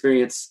your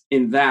experience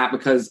in that?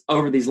 Because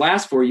over these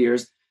last 4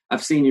 years,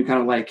 I've seen you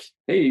kind of like,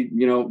 hey,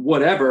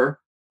 whatever,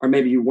 or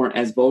maybe you weren't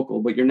as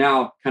vocal, but you're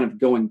now kind of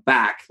going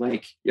back,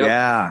 like,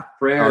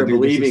 prayer,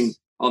 believing,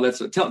 all that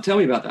stuff. Tell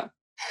me about that.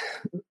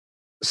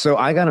 So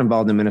I got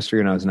involved in ministry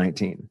when I was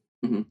 19.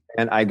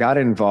 And I got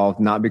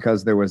involved not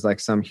because there was like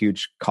some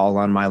huge call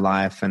on my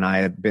life and I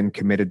had been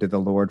committed to the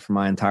Lord for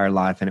my entire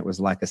life. And it was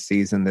like a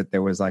season that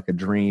there was like a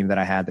dream that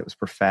I had that was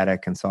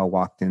prophetic. And so I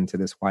walked into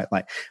this white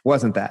light. It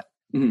wasn't that.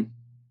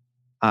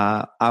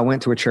 I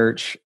went to a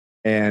church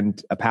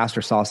and a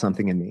pastor saw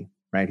something in me,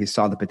 right? He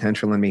saw the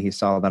potential in me. He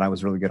saw that I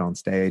was really good on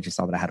stage. He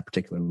saw that I had a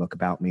particular look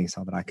about me. He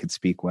saw that I could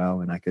speak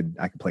well and I could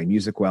play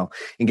music well,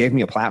 and gave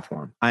me a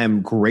platform. I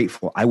am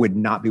grateful. I would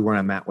not be where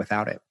I'm at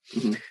without it.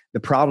 The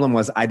problem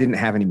was I didn't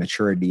have any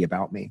maturity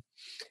about me.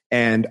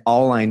 And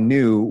all I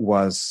knew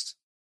was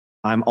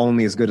I'm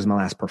only as good as my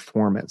last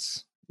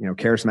performance.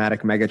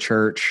 Charismatic mega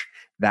church,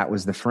 that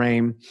was the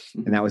frame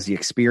and that was the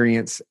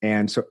experience.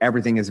 And so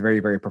everything is very,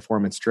 very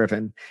performance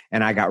driven.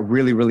 And I got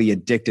really, really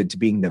addicted to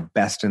being the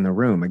best in the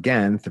room.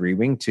 Again,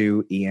 3-wing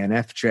 2,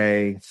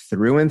 ENFJ,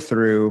 through and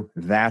through.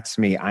 That's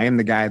me. I am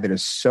the guy that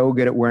is so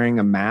good at wearing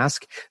a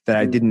mask that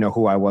I didn't know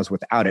who I was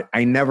without it.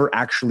 I never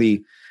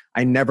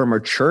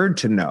matured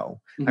to know.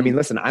 I mean,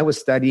 listen, I was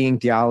studying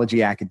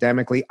theology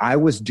academically. I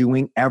was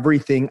doing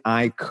everything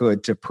I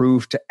could to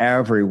prove to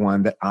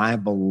everyone that I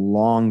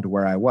belonged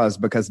where I was,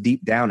 because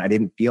deep down, I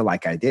didn't feel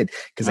like I did,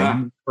 because I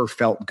never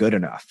felt good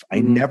enough.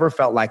 I never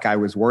felt like I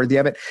was worthy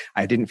of it.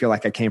 I didn't feel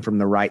like I came from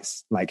the right,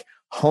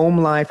 home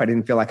life. I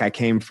didn't feel like I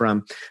came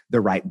from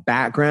the right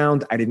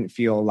background. I didn't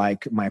feel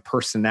like my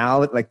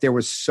personality, there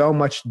was so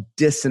much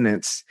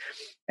dissonance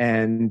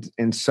and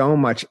so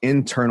much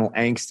internal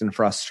angst and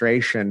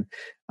frustration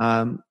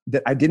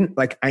that I didn't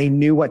I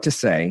knew what to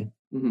say,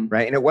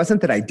 right? And it wasn't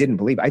that I didn't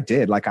believe. I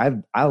did.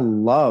 I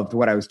loved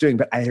what I was doing,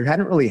 but I didn't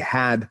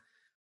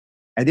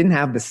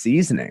have the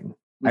seasoning.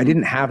 I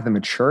didn't have the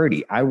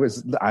maturity. I'm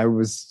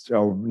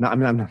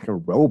not a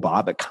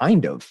robot, but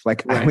kind of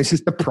I was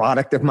just the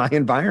product of my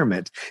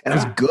environment, and I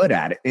was good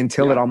at it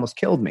until it almost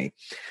killed me.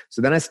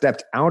 So then I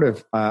stepped out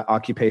of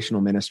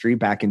occupational ministry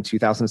back in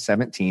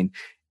 2017.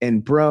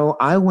 And bro,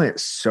 I went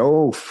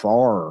so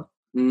far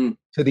to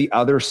the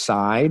other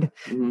side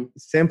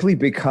simply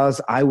because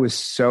I was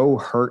so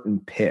hurt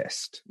and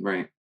pissed.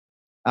 Right.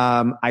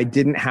 I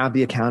didn't have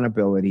the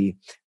accountability.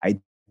 I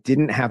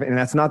didn't have, and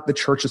that's not the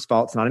church's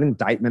fault. It's not an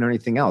indictment or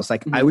anything else.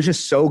 I was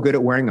just so good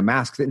at wearing a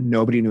mask that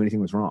nobody knew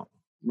anything was wrong.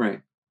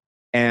 Right.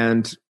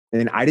 And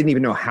I didn't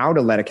even know how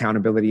to let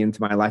accountability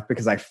into my life,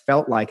 because I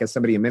felt like, as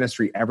somebody in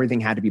ministry, everything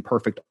had to be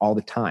perfect all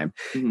the time.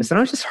 And so I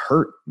was just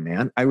hurt,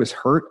 man. I was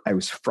hurt. I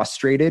was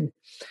frustrated.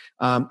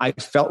 I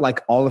felt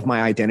like all of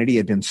my identity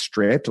had been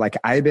stripped.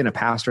 I've been a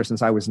pastor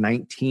since I was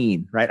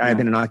 19, right? I've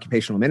been in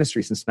occupational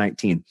ministry since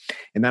 19.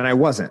 And then I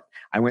wasn't.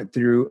 I went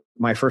through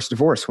my first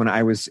divorce when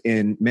I was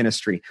in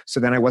ministry. So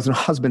then I wasn't a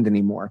husband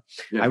anymore.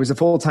 I was a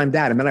full-time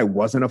dad, and then I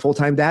wasn't a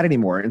full-time dad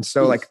anymore. And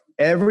so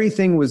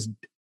everything was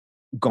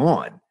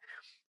gone.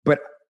 But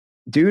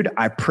dude,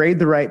 I prayed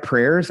the right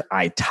prayers.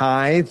 I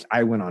tithed.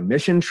 I went on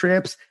mission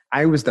trips.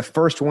 I was the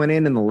first one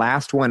in and the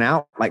last one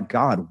out. Like,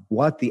 God,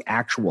 what the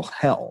actual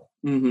hell?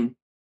 Mm-hmm.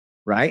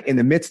 Right? In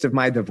the midst of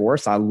my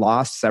divorce, I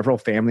lost several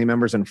family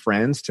members and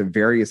friends to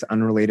various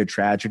unrelated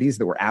tragedies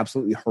that were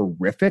absolutely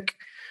horrific.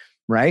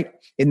 Right?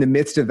 In the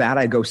midst of that,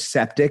 I go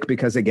septic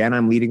because, again,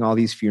 I'm leading all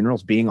these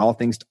funerals, being all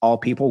things to all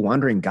people,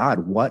 wondering,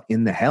 God, what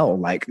in the hell?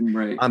 Like,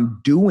 right.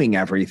 I'm doing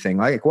everything.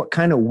 Like, what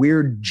kind of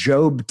weird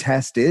Job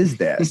test is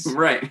this?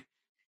 Right.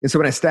 And so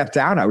when I stepped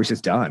out, I was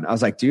just done. I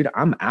was like, dude,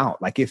 I'm out.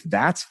 Like, if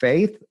that's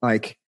faith,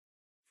 like,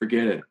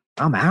 forget it.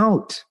 I'm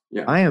out.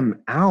 Yeah. I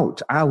am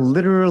out. I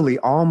literally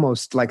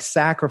almost like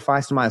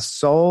sacrificed my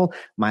soul,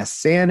 my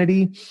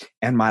sanity,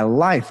 and my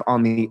life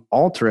on the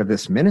altar of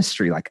this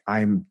ministry. Like,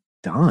 I'm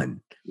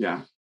done.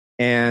 Yeah.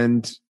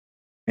 And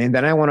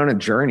then I went on a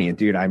journey, and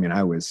dude, I mean,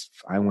 I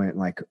went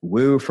like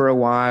woo for a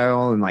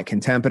while, and like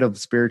contemplative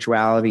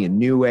spirituality and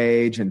new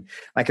age. And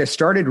like, I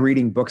started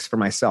reading books for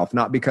myself,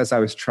 not because I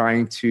was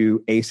trying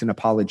to ace an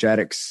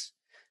apologetics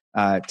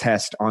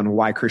test on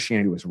why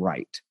Christianity was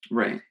right.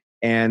 Right.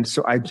 And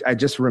so I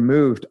just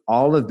removed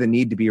all of the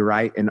need to be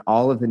right and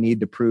all of the need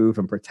to prove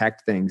and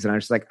protect things. And I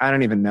was just like, I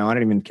don't even know. I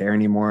don't even care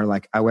anymore.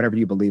 Like, whatever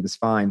you believe is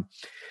fine.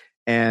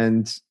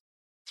 And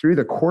through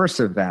the course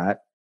of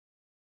that,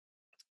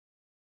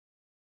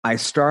 I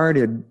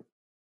started,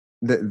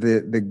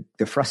 the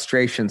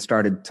frustration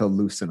started to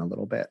loosen a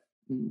little bit.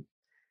 Mm-hmm.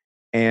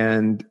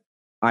 And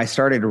I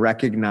started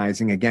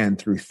recognizing again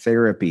through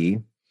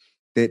therapy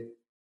that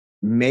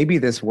maybe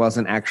this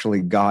wasn't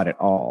actually God at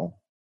all.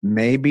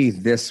 Maybe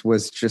this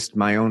was just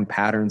my own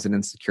patterns and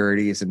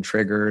insecurities and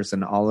triggers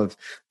and all of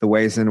the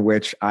ways in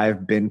which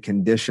I've been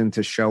conditioned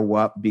to show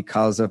up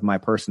because of my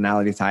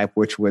personality type,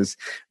 which was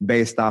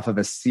based off of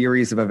a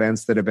series of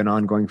events that have been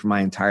ongoing for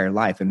my entire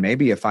life. And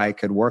maybe if I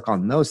could work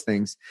on those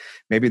things,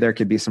 maybe there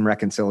could be some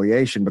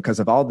reconciliation, because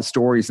of all the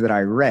stories that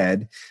I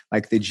read,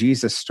 like the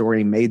Jesus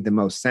story made the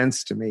most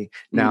sense to me.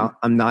 Mm-hmm. Now,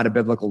 I'm not a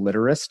biblical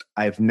literist.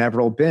 I've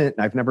never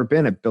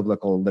been a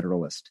biblical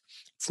literalist.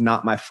 It's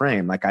not my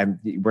frame. Like,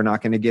 we're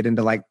not going to get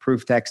into like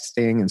proof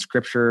texting and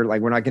scripture.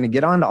 Like, we're not going to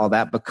get onto all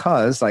that,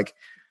 because like,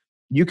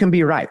 you can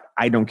be right.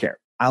 I don't care.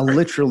 I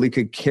literally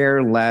could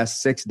care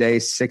less. 6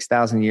 days,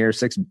 6,000 years,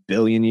 6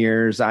 billion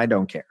years. I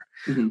don't care.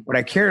 Mm-hmm. What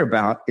I care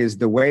about is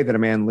the way that a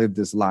man lived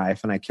his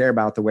life. And I care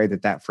about the way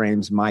that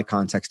frames my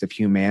context of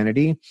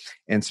humanity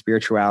and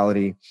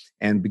spirituality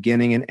and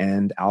beginning and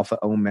end, alpha,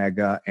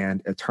 omega,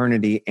 and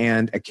eternity,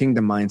 and a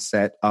kingdom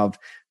mindset of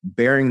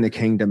bearing the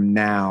kingdom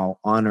now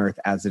on earth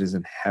as it is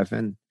in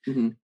heaven.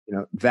 Mm-hmm. You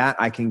know, that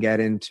I can get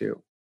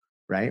into,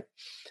 right?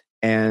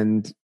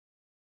 And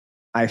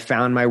I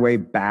found my way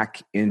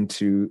back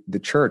into the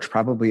church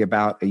probably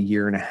about a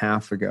year and a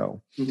half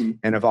ago. Mm-hmm.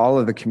 And of all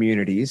of the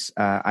communities,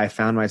 I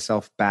found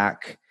myself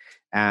back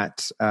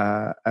at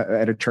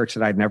a church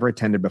that I'd never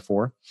attended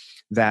before,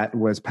 that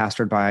was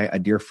pastored by a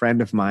dear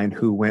friend of mine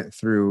who went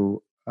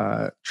through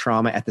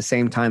trauma at the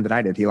same time that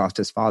I did. He lost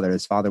his father.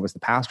 His father was the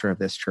pastor of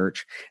this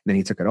church, and then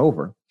he took it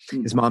over.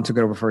 Mm-hmm. His mom took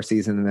it over for a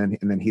season, and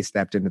then he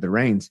stepped into the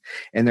reins.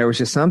 And there was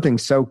just something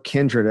so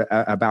kindred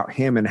about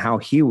him and how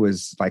he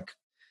was like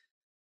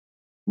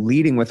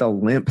leading with a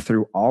limp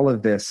through all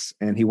of this.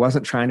 And he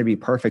wasn't trying to be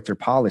perfect or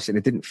polished, and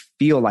it didn't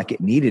feel like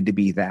it needed to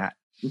be that.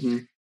 Mm-hmm.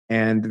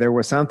 And there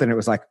was something, it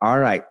was like, all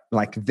right,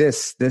 like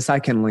this I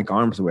can link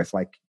arms with.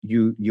 Like,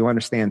 you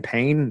understand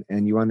pain,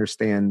 and you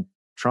understand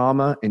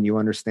trauma, and you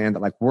understand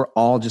that like we're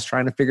all just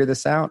trying to figure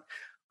this out.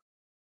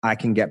 I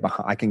can get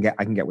behind, I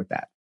can get with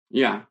that.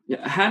 Yeah.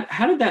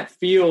 How did that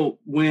feel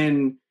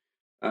when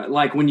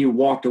like when you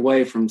walked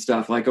away from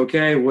stuff? Like,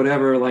 okay,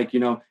 whatever, like, you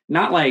know,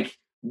 not like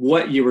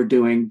what you were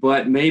doing,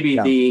 but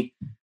maybe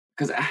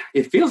because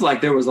it feels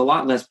like there was a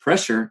lot less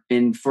pressure,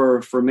 and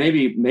for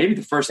maybe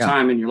the first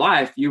time in your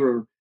life, you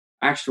were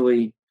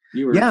actually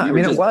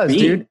it was,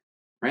 dude.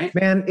 Right,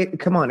 man.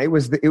 Come on. It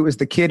was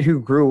the kid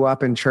who grew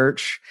up in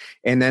church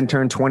and then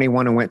turned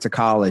 21 and went to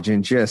college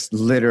and just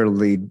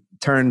literally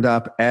turned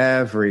up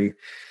every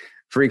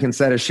freaking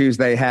set of shoes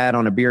they had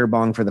on a beer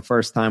bong for the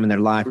first time in their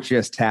life,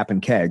 just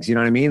tapping kegs. You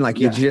know what I mean? Like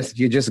you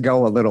just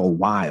go a little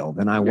wild.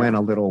 And I went a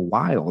little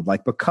wild,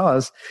 like,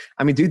 because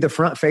I mean, dude, the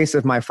front face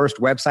of my first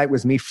website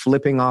was me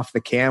flipping off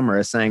the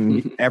camera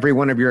saying every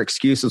one of your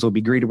excuses will be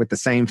greeted with the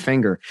same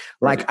finger.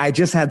 Like I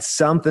just had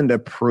something to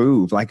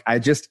prove. Like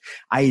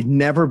I'd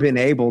never been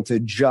able to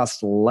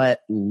just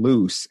let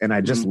loose, and I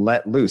just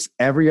let loose.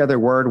 Every other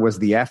word was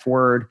the F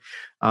word.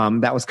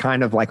 That was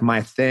kind of like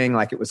my thing.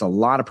 Like it was a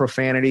lot of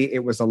profanity.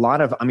 It was a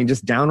lot of, I mean,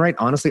 just downright,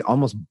 honestly,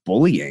 almost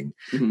bullying,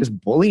 just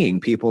bullying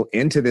people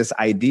into this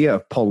idea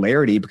of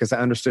polarity, because I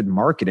understood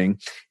marketing.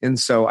 And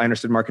so I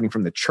understood marketing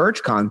from the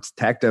church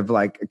context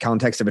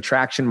of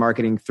attraction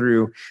marketing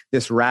through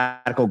this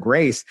radical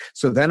grace.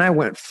 So then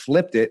I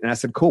flipped it, and I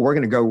said, cool, we're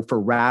going to go for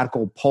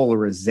radical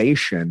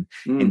polarization.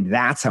 And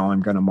that's how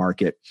I'm going to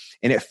market.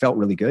 And it felt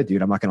really good,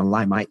 dude. I'm not going to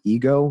lie. My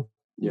ego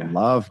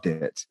loved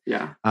it.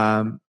 Yeah.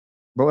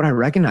 But what I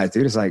recognized,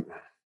 dude, is like,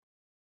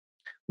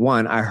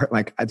 one, I heard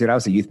dude, I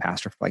was a youth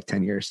pastor for like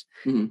 10 years.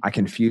 Mm-hmm. I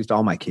confused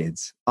all my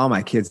kids.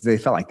 They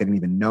felt like they didn't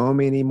even know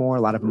me anymore.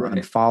 A lot of them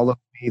unfollowed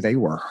me. They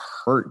were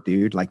hurt,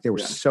 dude. Like they were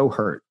so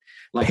hurt.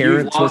 Like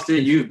parents you've lost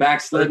it, you've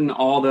backslidden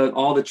all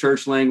the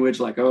church language.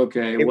 Like,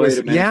 okay, wait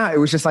a minute. Yeah, it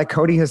was just like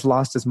Cody has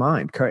lost his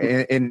mind.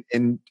 In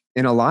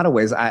a lot of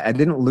ways, I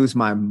didn't lose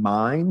my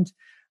mind.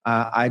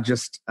 I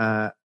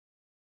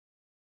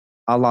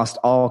lost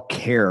all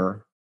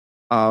care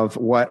of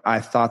what I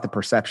thought the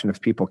perception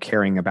of people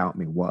caring about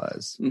me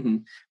was,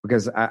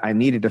 because I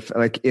needed to,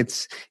 like,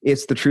 it's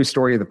the true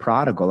story of the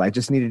prodigal. I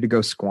just needed to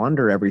go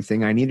squander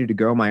everything. I needed to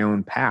go my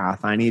own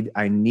path. I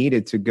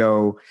needed to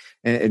go,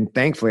 and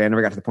thankfully I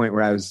never got to the point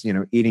where I was,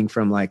 eating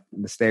from like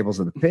the stables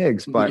of the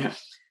pigs, but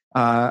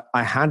I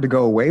had to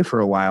go away for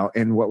a while.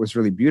 And what was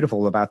really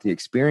beautiful about the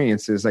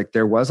experience is like,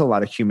 there was a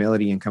lot of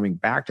humility in coming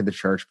back to the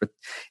church, but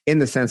in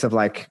the sense of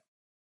like,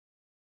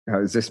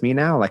 is this me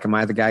now? Like, am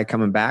I the guy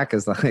coming back?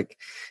 Is like,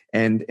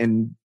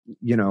 and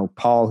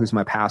Paul, who's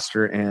my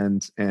pastor,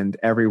 and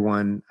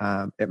everyone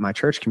at my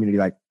church community,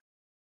 like,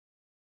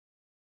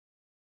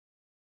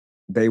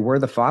 they were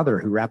the father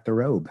who wrapped the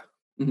robe,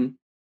 and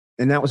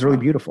that was really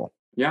beautiful.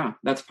 Yeah,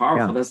 that's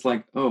powerful. Yeah. That's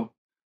like, oh,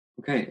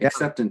 okay,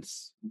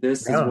 acceptance.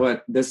 This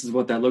is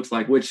what that looks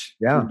like, which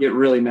can get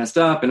really messed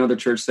up in other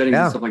church settings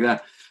and stuff like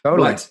that.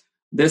 Totally. But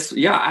this,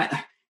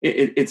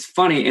 it's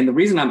funny. And the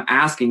reason I'm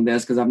asking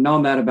this, because I've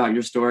known that about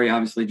your story,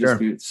 obviously just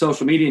through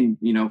social media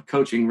and,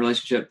 coaching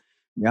relationship,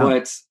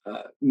 but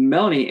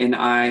Melanie and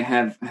I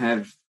have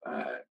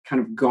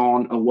kind of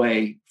gone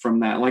away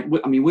from that. Like,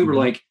 we were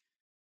like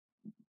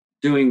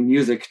doing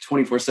music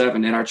 24/7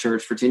 in our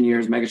church for 10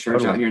 years, mega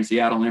church out here in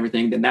Seattle and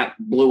everything. Then that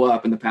blew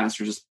up and the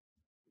pastor just,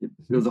 it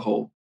was a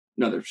whole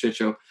another shit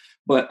show.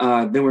 But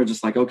then we're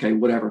just like, okay,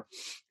 whatever.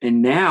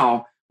 And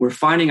now we're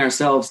finding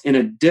ourselves in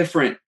a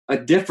different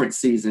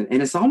season.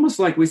 And it's almost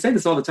like, we say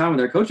this all the time with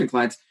our coaching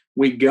clients,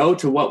 we go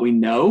to what we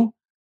know.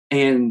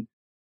 And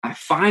I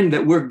find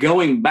that we're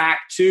going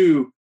back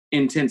to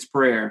intense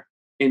prayer,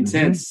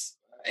 intense,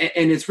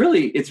 and it's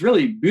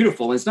really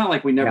beautiful. It's not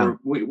like we never,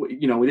 we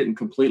didn't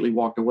completely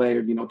walk away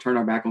or, turn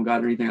our back on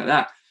God or anything like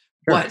that,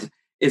 but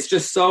it's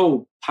just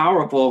so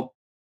powerful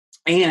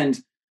and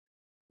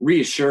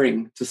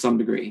reassuring to some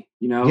degree,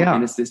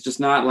 and it's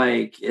just not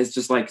like, it's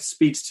just like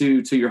speaks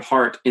to your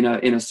heart in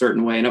a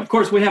certain way. And of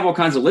course we have all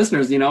kinds of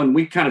listeners, and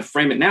we kind of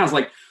frame it now as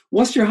like,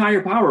 what's your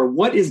higher power?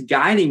 What is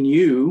guiding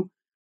you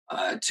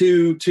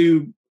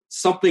to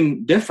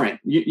something different?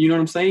 You know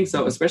what I'm saying?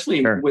 So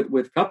especially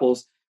with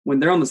couples, when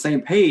they're on the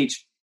same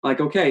page, like,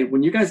 okay,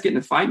 when you guys get in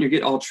a fight and you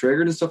get all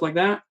triggered and stuff like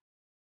that,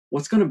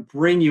 what's going to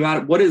bring you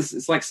out?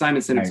 It's like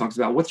Simon Sinek talks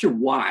about, what's your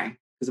why?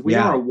 Because if we know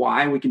our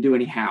why, we can do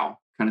any how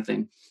kind of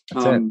thing.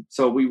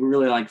 So we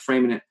really like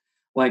framing it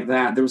like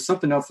that. There was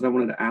something else that I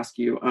wanted to ask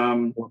you.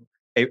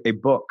 A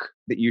book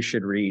that you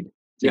should read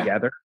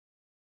together.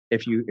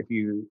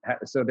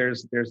 So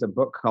there's a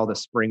book called A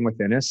Spring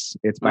Within Us.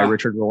 It's by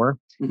Richard Rohr.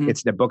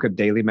 It's the book of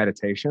daily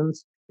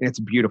meditations. And it's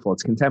beautiful.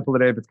 It's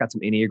contemplative. It's got some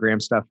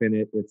Enneagram stuff in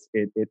it.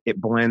 It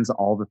blends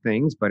all the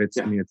things, but it's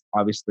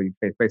obviously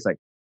faith-based. Like,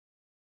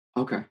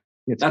 okay.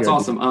 That's good.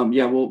 Awesome.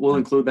 We'll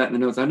include that in the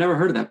notes. I've never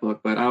heard of that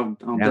book, but I'll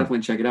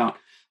definitely check it out.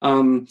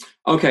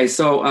 Okay.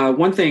 So,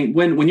 one thing,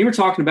 when you were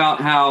talking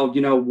about how,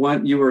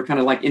 you were kind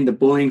of like in the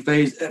bullying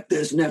phase, F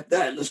this and F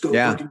that, let's go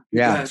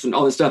and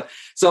all this stuff.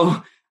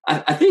 So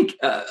I think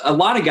a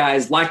lot of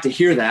guys like to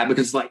hear that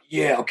because it's like,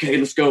 okay,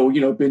 let's go,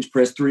 bench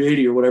press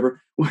 380 or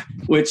whatever,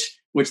 which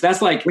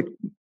that's like,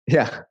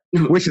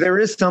 which there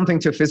is something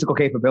to physical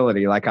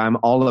capability. Like, I'm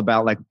all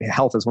about, like,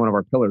 health is one of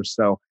our pillars.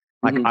 So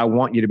like, I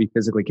want you to be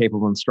physically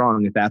capable and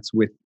strong if that's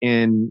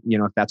within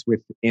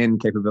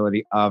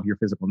capability of your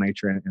physical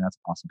nature, and that's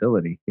a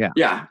possibility.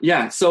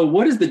 Yeah. So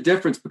what is the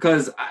difference?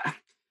 Because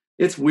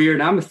it's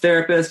weird. I'm a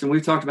therapist and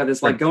we've talked about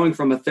this, like going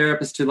from a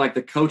therapist to like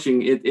the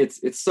coaching,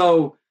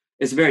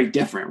 it's very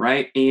different.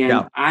 Right.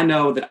 And I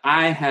know that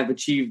I have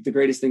achieved the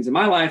greatest things in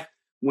my life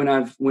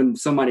when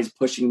somebody's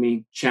pushing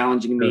me,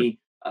 challenging me,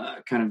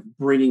 kind of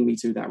bringing me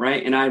to that.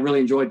 Right. And I really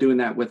enjoy doing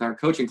that with our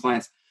coaching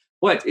clients.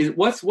 What's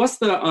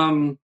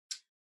the,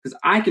 because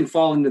I can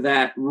fall into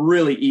that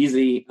really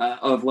easy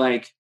of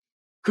like,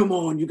 come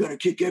on, you got to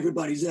kick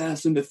everybody's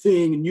ass in the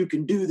thing and you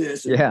can do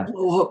this and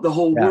blow up the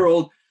whole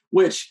world,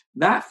 which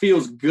that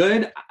feels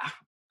good.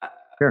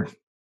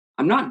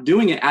 I'm not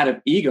doing it out of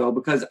ego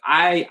because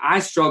I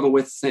struggle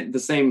with the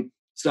same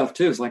stuff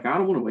too. It's like, I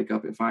don't want to wake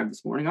up at 5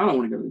 this morning. I don't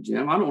want to go to the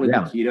gym. I don't want to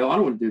do keto. I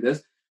don't want to do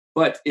this.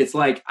 But it's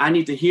like, I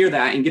need to hear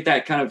that and get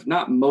that kind of,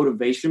 not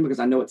motivation because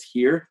I know it's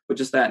here, but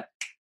just that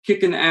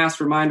kick in the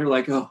ass reminder,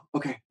 like, oh,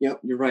 okay, yep,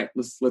 you're right.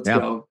 Let's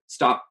go.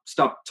 Stop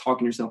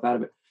talking yourself out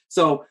of it.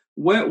 So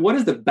what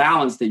is the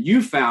balance that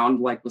you found,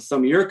 like with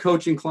some of your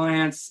coaching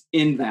clients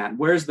in that?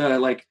 Where's the,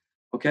 like,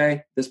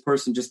 okay, this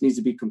person just needs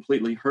to be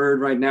completely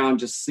heard right now and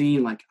just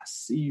seen, like, I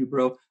see you,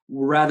 bro,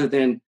 rather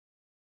than,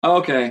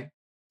 okay,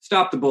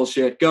 stop the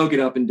bullshit, go get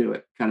up and do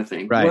it kind of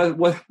thing. Right.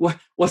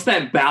 What's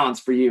that balance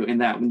for you in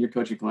that when you're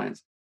coaching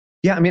clients?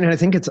 Yeah, I mean, I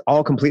think it's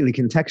all completely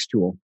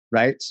contextual,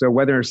 right? So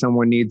whether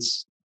someone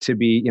needs to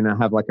be,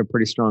 have like a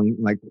pretty strong,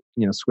 like,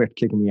 swift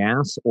kick in the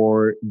ass,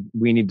 or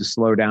we need to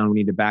slow down, we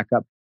need to back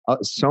up.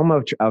 So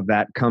much of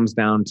that comes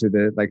down to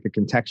the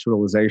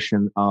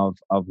contextualization of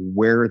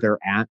where they're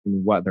at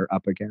and what they're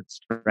up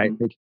against, right?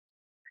 Like,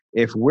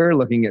 if we're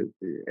looking at,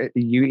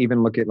 you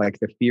even look at like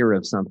the fear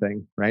of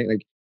something, right?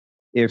 Like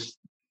if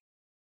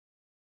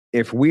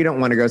we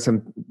don't want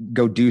to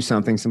go do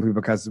something simply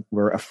because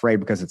we're afraid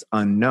because it's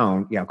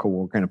unknown, yeah, cool,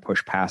 we're going to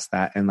push past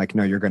that. And like,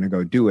 no, you're going to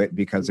go do it,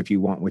 because if you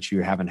want what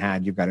you haven't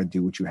had, you've got to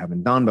do what you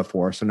haven't done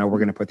before. So no, we're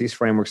going to put these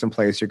frameworks in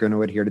place. You're going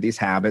to adhere to these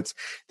habits.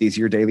 These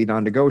are your daily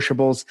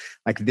non-negotiables.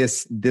 Like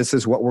this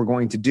is what we're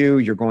going to do.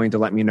 You're going to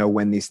let me know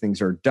when these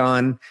things are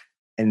done.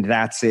 And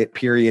that's it,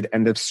 period,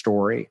 end of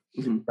story,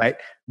 right?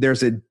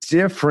 There's a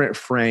different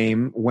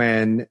frame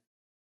when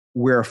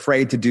we're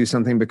afraid to do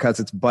something because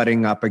it's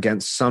butting up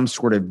against some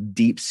sort of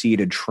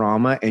deep-seated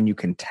trauma, and you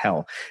can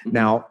tell.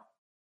 Now,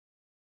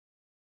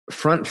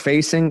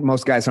 front-facing,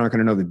 most guys aren't going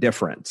to know the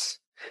difference.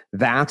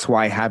 That's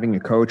why having a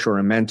coach or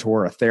a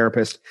mentor, a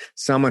therapist,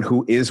 someone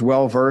who is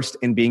well-versed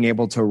in being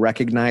able to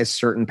recognize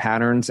certain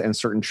patterns and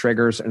certain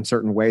triggers and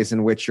certain ways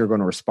in which you're going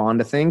to respond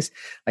to things,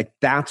 like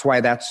that's why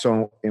that's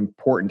so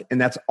important.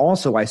 And that's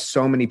also why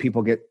so many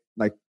people get,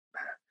 like,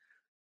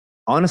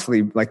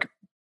 honestly, like,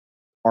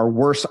 are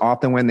worse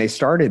off than when they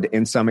started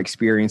in some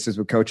experiences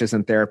with coaches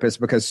and therapists,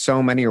 because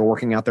so many are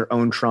working out their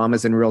own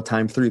traumas in real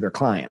time through their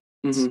clients.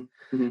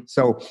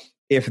 So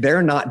if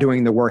they're not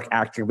doing the work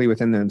actively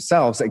within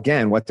themselves,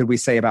 again, what did we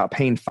say about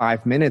pain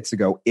 5 minutes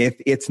ago? If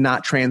it's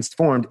not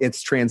transformed,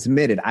 it's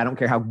transmitted. I don't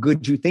care how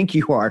good you think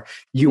you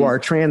are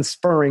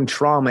transferring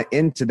trauma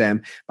into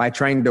them by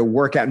trying to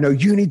work out, no,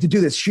 you need to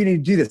do this, you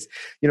need to do this.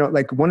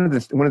 Like one of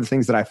the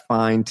things that I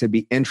find to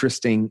be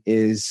interesting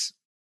is,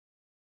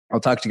 I'll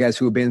talk to guys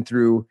who have been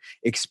through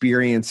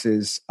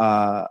experiences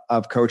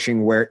of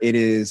coaching where it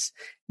is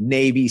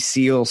Navy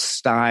SEAL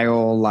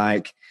style,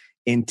 like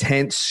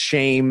intense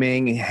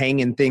shaming,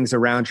 hanging things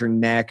around your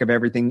neck of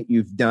everything that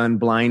you've done,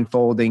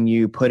 blindfolding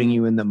you, putting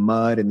you in the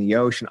mud and the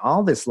ocean,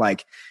 all this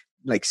like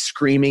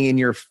screaming in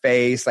your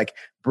face, like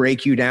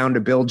break you down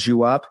to build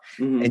you up.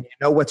 And you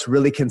know what's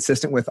really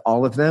consistent with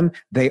all of them?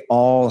 They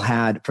all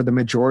had, for the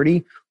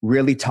majority,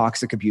 really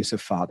toxic, abusive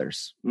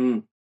fathers.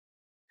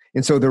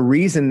 And so the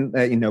reason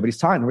nobody's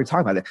talking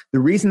about it. The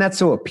reason that's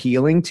so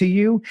appealing to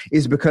you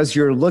is because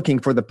you're looking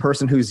for the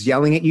person who's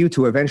yelling at you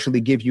to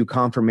eventually give you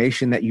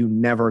confirmation that you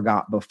never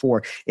got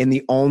before. And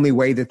the only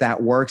way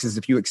that works is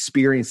if you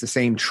experience the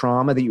same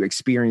trauma that you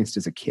experienced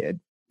as a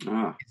kid. Is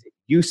it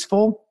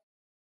useful?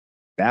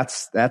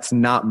 That's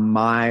not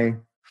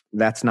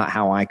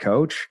how I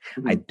coach.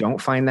 I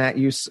don't find that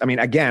use. I mean,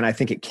 again, I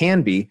think it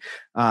can be.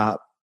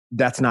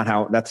 That's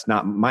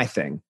not my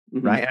thing.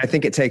 Right. And I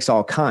think it takes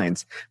all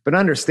kinds, but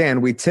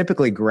understand we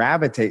typically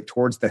gravitate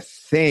towards the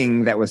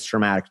thing that was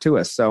traumatic to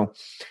us. So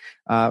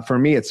for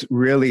me, it's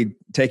really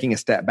taking a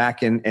step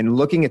back and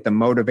looking at the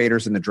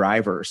motivators and the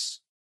drivers,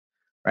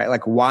 right?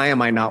 Like, why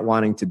am I not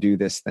wanting to do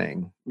this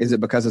thing? Is it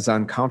because it's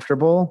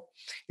uncomfortable?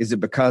 Is it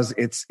because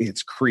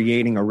it's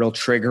creating a real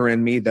trigger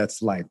in me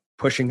that's like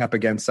pushing up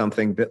against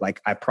something that like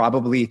I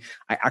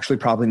actually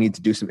probably need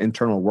to do some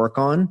internal work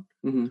on?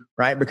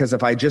 Right? Because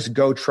if I just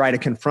go try to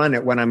confront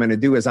it, what I'm going to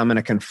do is I'm going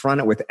to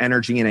confront it with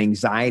energy and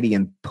anxiety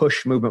and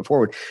push movement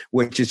forward,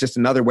 which is just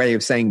another way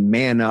of saying,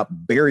 man up,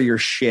 bury your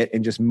shit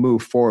and just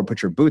move forward,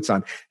 put your boots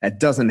on. That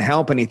doesn't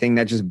help anything.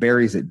 That just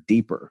buries it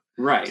deeper.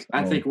 Right. So,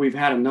 I think we've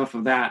had enough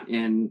of that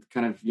in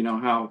kind of,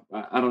 how,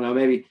 I don't know,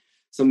 maybe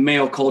some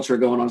male culture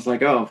going on. It's like,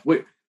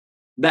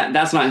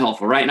 that's not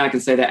helpful. Right. And I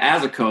can say that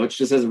as a coach,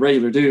 just as a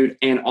regular dude,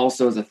 and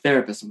also as a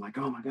therapist, I'm like,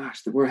 oh my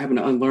gosh, we're having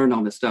to unlearn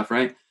all this stuff.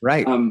 Right.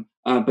 Right.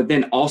 But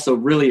then also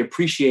really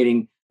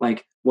appreciating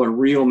like what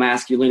real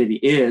masculinity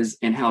is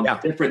and how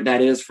different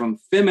that is from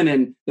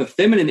the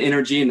feminine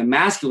energy and the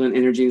masculine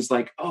energy is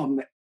like, oh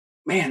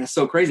man, that's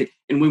so crazy.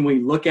 And when we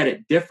look at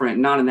it different,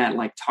 not in that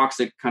like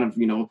toxic kind of,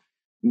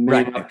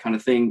 man up kind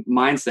of thing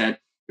mindset,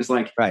 it's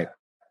like,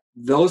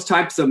 those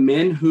types of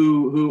men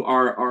who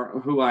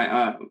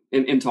I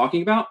am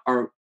talking about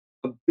are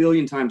a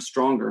billion times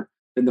stronger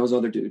than those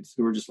other dudes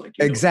who are just like,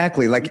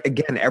 exactly. Like,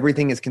 again,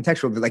 everything is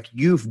contextual. Like,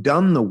 you've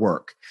done the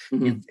work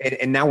and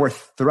now we're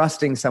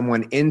thrusting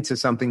someone into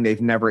something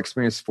they've never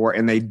experienced before,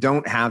 and they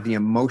don't have the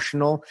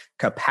emotional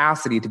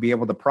capacity to be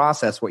able to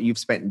process what you've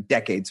spent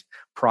decades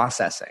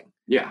processing.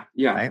 Yeah.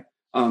 Right?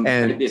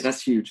 And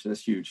that's huge.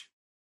 That's huge.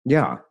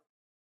 Yeah.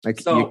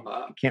 Like, so, you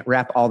can't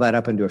wrap all that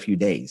up into a few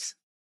days.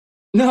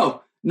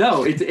 No,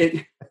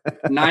 it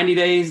 90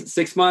 days,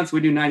 6 months, we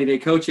do 90-day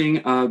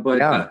coaching.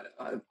 But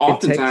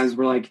oftentimes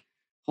we're like,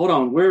 hold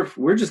on,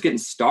 we're just getting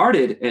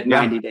started at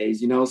 90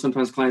 days.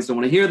 Sometimes clients don't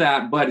want to hear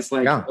that, but it's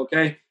like,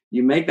 okay,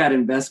 you make that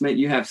investment,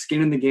 you have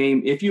skin in the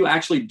game. If you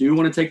actually do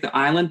want to take the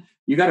island,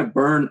 you got to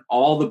burn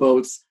all the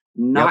boats,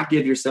 not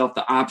give yourself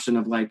the option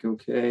of like,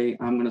 okay,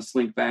 I'm going to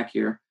slink back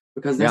here,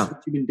 because that's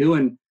what you've been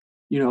doing,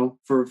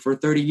 for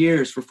 30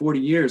 years, for 40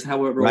 years,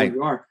 however old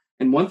you are.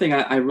 And one thing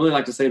I really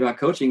like to say about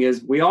coaching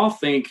is we all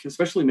think,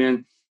 especially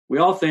men,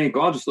 I'll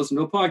just listen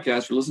to a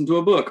podcast or listen to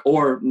a book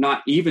or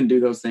not even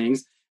do those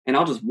things. and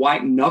I'll just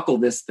white knuckle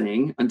this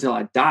thing until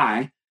I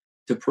die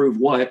to prove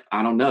what?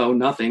 I don't know,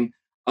 nothing.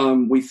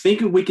 We think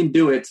we can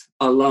do it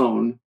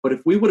alone, but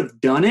if we would have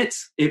done it,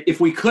 if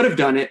we could have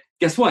done it,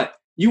 guess what?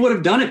 You would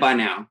have done it by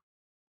now.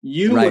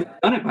 You would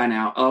have done it by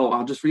now. Oh,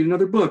 I'll just read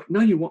another book. No,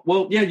 you won't.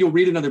 Well, yeah, you'll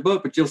read another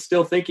book, but you'll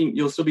still be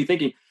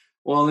thinking,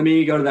 well, let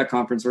me go to that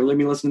conference, or let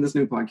me listen to this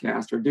new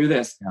podcast, or do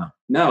this. Yeah.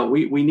 No,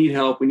 we need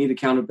help. We need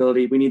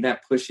accountability. We need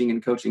that pushing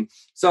and coaching.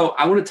 So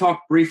I want to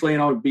talk briefly,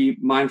 and I'll be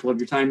mindful of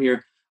your time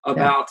here,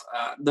 about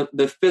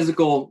the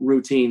physical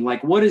routine.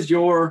 Like, what is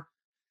your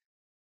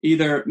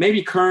either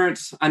maybe current,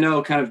 I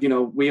know kind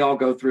of, we all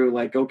go through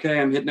like, okay,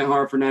 I'm hitting it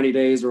hard for 90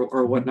 days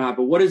or whatnot,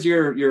 but what is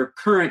your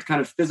current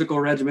kind of physical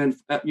regimen?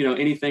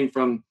 Anything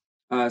from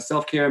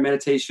self-care,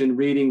 meditation,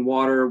 reading,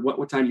 water,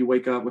 what time do you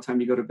wake up? What time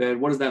do you go to bed?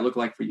 What does that look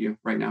like for you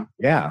right now?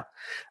 Yeah.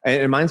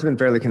 And mine's been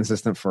fairly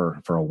consistent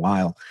for a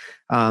while.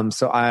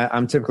 So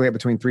I'm typically at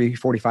between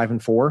 3:45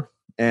 and 4.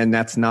 And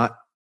that's not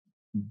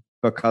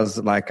because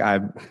like,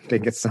 I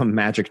think it's some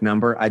magic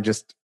number. I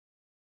just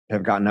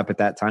have gotten up at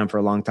that time for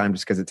a long time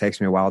just because it takes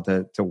me a while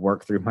to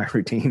work through my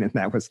routine. And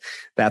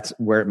that's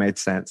where it made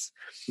sense.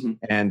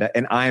 Mm-hmm.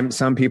 And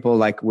some people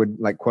would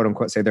quote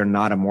unquote say they're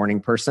not a morning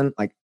person.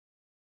 Like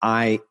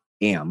I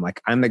am.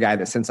 Like I'm the guy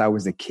that since I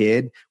was a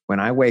kid, when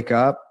I wake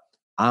up,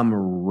 I'm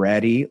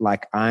ready.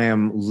 Like I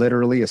am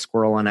literally a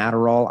squirrel on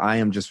Adderall. I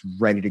am just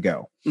ready to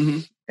go. Mm-hmm.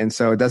 And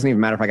so it doesn't even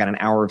matter if I got an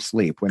hour of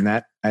sleep. When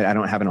I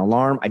don't have an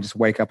alarm, I just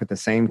wake up at the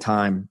same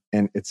time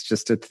and it's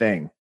just a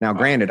thing. Now,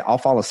 granted, I'll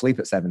fall asleep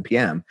at 7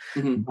 p.m.,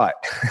 mm-hmm. but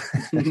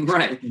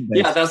right.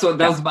 Yeah. That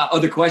was about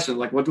other questions.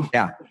 Like when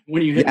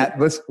you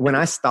hit when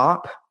I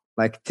stop,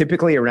 like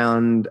typically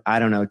around,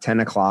 10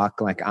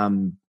 o'clock, like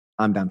I'm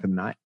done for the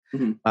night.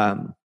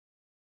 Mm-hmm.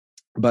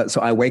 But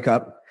so I wake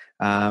up,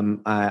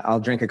 I'll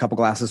drink a couple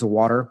glasses of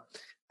water.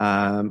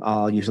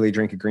 I'll usually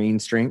drink a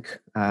greens drink,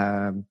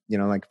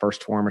 like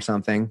First Form or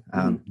something.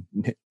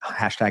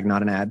 Hashtag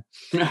not an ad.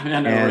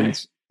 I know,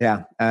 right?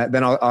 Yeah.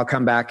 Then I'll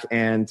come back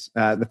and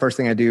the first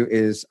thing I do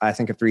is I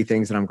think of 3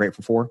 things that I'm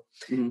grateful for.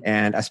 Mm-hmm.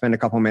 And I spend a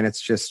couple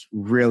minutes just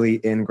really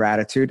in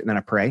gratitude. And then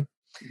I pray.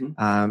 Mm-hmm.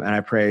 And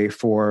I pray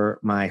for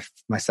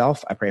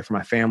myself. I pray for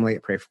my family. I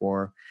pray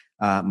for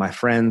my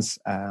friends.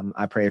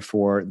 I pray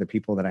for the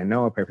people that I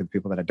know. I pray for the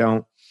people that I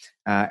don't.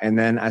 And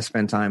then I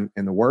spend time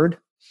in the Word.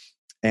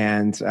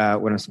 And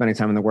when I'm spending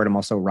time in the Word, I'm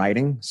also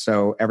writing.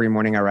 So every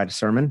morning I write a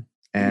sermon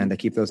and I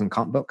keep those in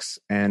comp books.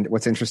 And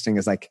what's interesting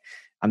is like,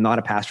 I'm not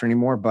a pastor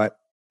anymore, but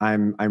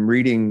I'm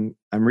reading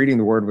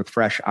the Word with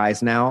fresh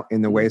eyes now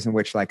in the ways in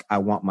which like I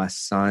want my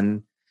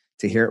son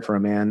to hear it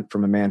from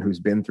a man who's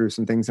been through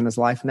some things in his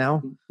life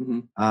now.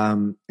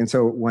 Mm-hmm. And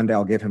so one day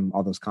I'll give him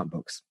all those comp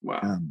books.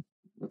 Wow.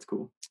 That's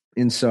cool.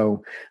 And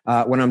so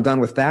when I'm done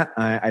with that,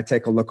 I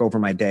take a look over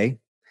my day.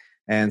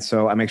 And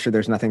so I make sure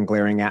there's nothing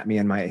glaring at me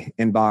in my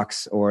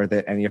inbox or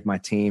that any of my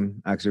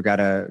team, because we've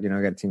got a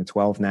team of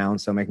 12 now. And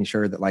so making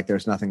sure that like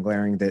there's nothing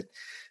glaring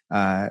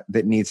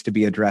that needs to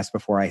be addressed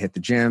before I hit the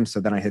gym. So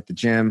then I hit the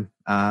gym.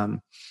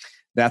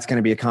 That's going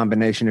to be a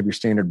combination of your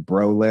standard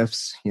bro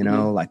lifts,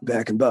 mm-hmm. like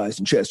back and buys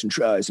and chest and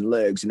tries and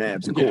legs and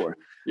abs and core.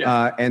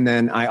 Yeah. And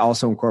then I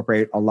also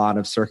incorporate a lot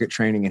of circuit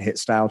training and HIIT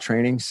style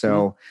training.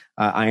 So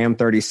I am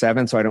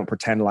 37, so I don't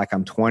pretend like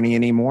I'm 20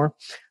 anymore.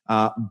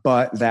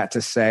 But that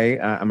to say,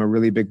 I'm a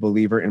really big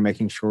believer in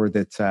making sure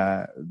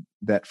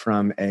that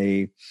from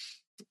a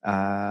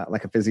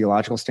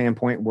physiological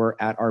standpoint, we're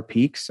at our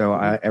peak. So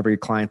every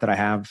client that I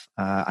have,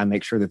 I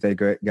make sure that they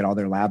get all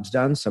their labs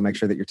done. So make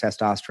sure that your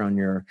testosterone,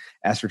 your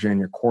estrogen,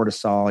 your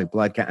cortisol, your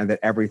blood count, and that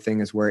everything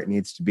is where it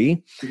needs to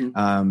be.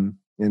 Mm-hmm.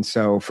 And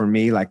so for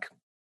me, like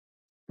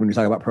when you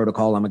talk about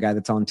protocol, I'm a guy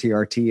that's on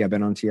TRT. I've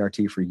been on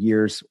TRT for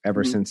years,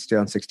 ever mm-hmm. since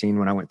 2016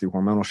 when I went through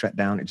hormonal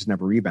shutdown. It just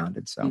never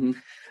rebounded. So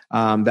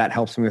mm-hmm. That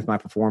helps me with my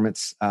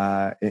performance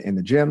in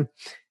the gym.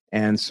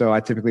 And so I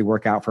typically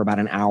work out for about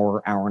an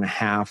hour and a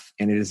half,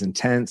 and it is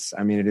intense.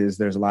 I mean,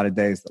 there's a lot of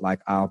days that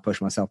like I'll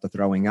push myself to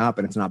throwing up,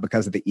 and it's not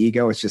because of the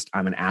ego. It's just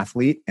I'm an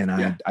athlete and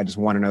I just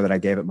want to know that I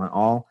gave it my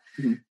all.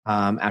 Mm-hmm.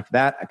 After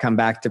that, I come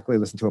back, typically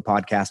listen to a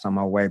podcast on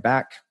my way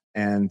back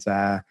and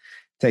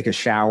take a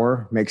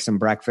shower, make some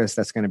breakfast.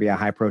 That's going to be a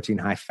high protein,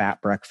 high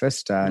fat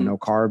breakfast, mm-hmm. no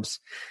carbs.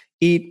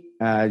 Eat,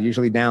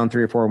 usually down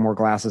 3 or 4 more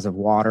glasses of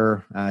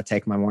water,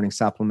 take my morning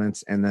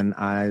supplements, and then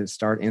I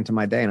start into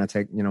my day and I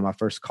take, my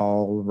first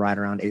call right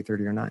around 8:30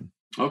 or 9.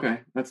 Okay.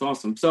 That's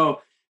awesome.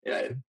 So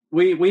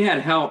we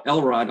had Hal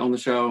Elrod on the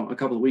show a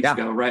couple of weeks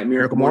ago, right?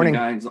 Miracle Morning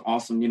guy. He's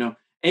awesome,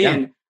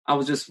 and I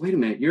was just, wait a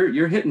minute,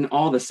 you're hitting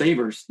all the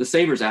SAVERS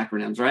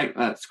acronyms, right?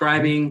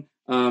 Scribing,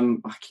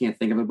 I can't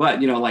think of it, but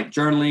like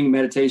journaling,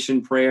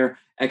 meditation, prayer,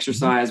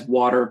 exercise,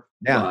 water,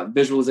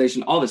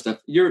 visualization, all this stuff.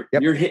 You're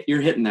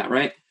hitting that,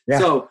 right? Yeah.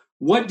 So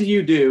what do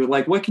you do?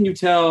 Like, what can you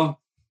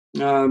tell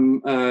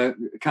kind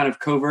of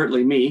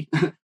covertly me,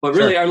 but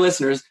really our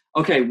listeners,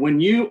 okay, when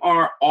you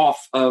are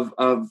off of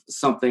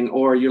something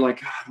or you're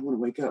like, I don't want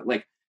to wake up,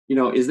 like,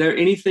 is there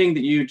anything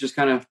that you just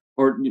kind of,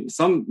 or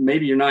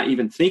maybe you're not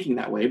even thinking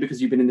that way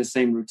because you've been in the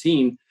same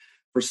routine,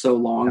 for so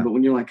long. Yeah. But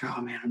when you're like,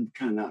 oh man, I'm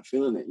kind of not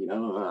feeling it,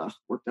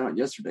 worked out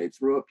yesterday,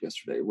 threw up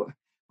yesterday.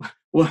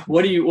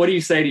 What do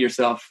you say to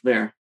yourself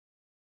there?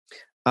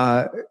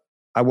 I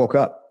woke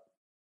up,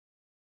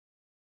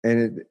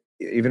 and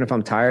even if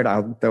I'm tired,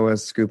 I'll throw a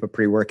scoop of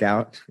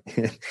pre-workout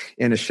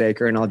in a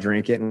shaker and I'll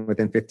drink it. And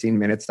within 15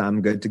 minutes,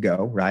 I'm good to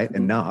go, right?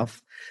 Mm-hmm.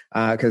 Enough.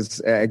 Because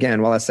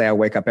again, while I say I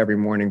wake up every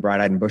morning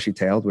bright-eyed and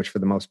bushy-tailed, which for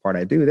the most part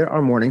I do, there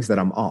are mornings that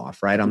I'm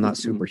off, right? I'm not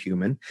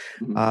superhuman.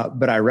 Mm-hmm.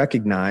 But I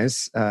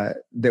recognize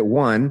that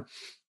one,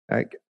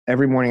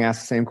 every morning I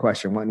ask the same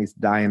question: what needs to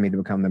die in me to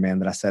become the man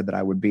that I said that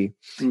I would be?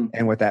 Mm.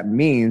 And what that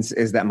means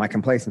is that my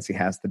complacency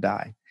has to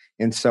die.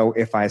 And so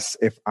if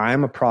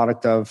I'm a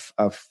product of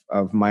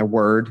my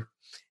word,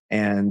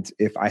 and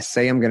if I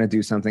say I'm going to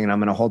do something and I'm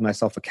going to hold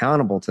myself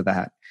accountable to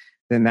that,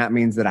 then that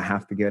means that I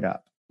have to get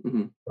up.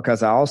 Mm-hmm.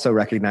 Because I also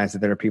recognize that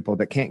there are people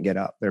that can't get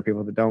up. There are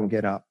people that don't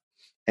get up.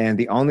 And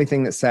the only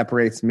thing that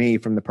separates me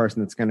from the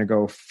person that's going to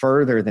go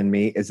further than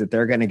me is that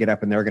they're going to get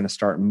up and they're going to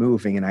start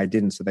moving, and I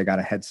didn't, so they got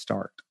a head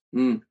start.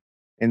 Mm.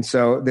 And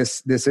so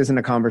this isn't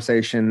a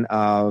conversation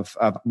of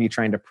me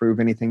trying to prove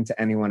anything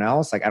to anyone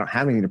else. Like, I don't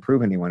have anything to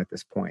prove anyone at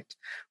this point,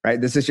 right?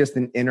 This is just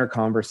an inner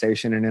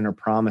conversation, an inner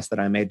promise that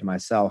I made to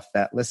myself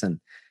that, listen,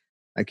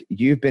 like,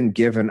 you've been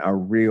given a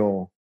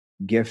real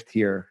gift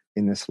here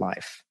in this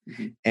life,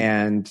 mm-hmm.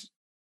 and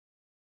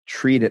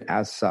treat it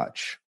as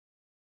such.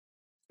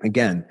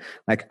 Again,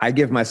 like, I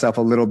give myself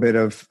a little bit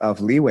of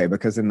leeway,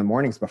 because in the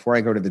mornings before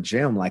I go to the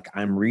gym, like,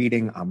 I'm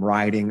reading, I'm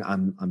writing,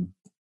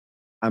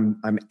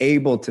 I'm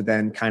able to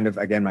then kind of,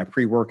 again, my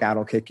pre-workout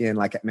will kick in.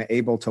 Like, I'm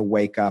able to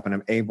wake up and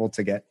I'm able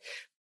to get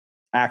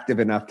active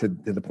enough to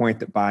the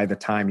point that by the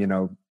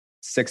time,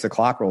 6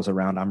 o'clock rolls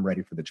around, I'm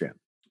ready for the gym.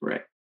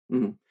 Right.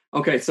 Mm-hmm.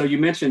 Okay. So you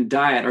mentioned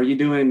diet. Are you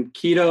doing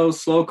keto,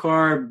 slow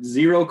carb,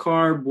 zero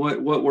carb?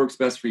 What works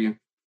best for you?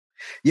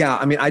 Yeah.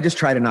 I mean, I just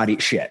try to not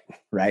eat shit.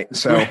 Right.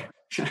 So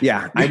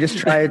yeah, I just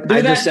try.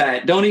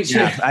 Diet. Don't eat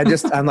shit.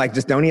 I'm like,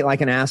 just don't eat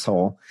like an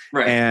asshole,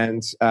 right.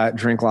 And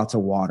drink lots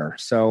of water.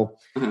 So,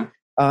 uh-huh.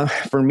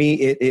 For me,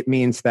 it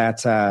means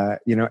that,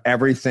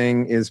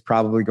 everything is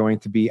probably going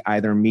to be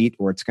either meat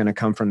or it's going to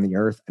come from the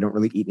earth. I don't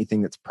really eat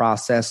anything that's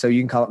processed. So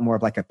you can call it more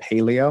of like a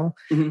paleo.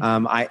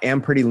 Mm-hmm. I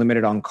am pretty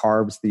limited on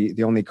carbs.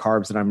 The only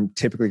carbs that I'm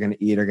typically going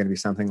to eat are going to be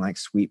something like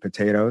sweet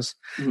potatoes.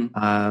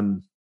 Mm-hmm.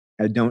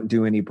 I don't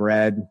do any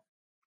bread.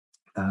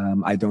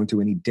 I don't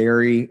do any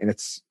dairy, and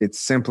it's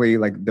simply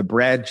like the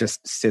bread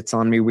just sits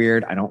on me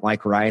weird. I don't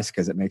like rice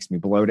because it makes me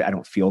bloated. I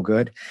don't feel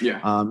good.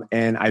 Yeah.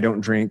 And I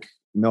don't drink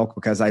milk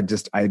because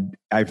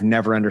I've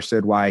never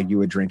understood why you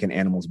would drink an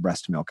animal's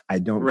breast milk. I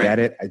don't get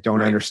it. I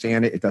don't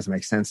understand it. It doesn't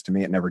make sense to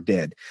me. It never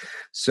did.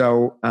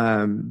 So,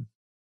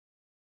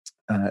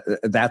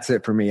 that's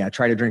it for me. I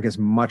try to drink as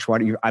much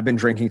water. I've been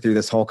drinking through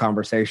this whole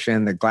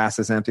conversation. The glass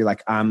is empty.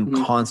 Like, I'm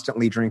mm-hmm.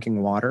 constantly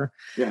drinking water.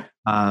 Yeah.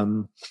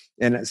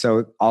 And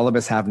so all of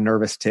us have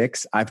nervous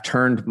tics. I've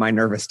turned my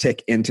nervous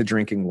tic into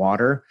drinking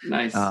water.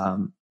 Nice. I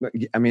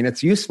mean,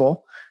 it's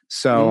useful.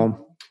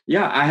 So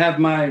yeah, I have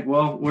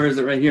where is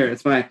it? Right here.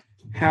 It's my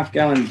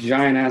half-gallon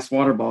giant ass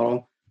water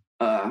bottle.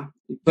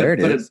 There it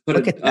is.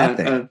 Look at that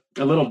thing.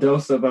 A little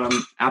dose of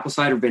apple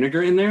cider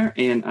vinegar in there,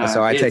 and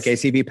so I take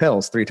ACV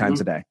pills 3 times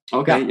a day.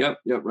 Okay, yep,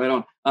 right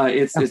on.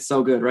 It's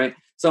so good, right?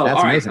 So that's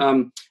all right,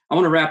 amazing. I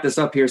want to wrap this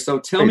up here. So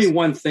tell me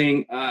one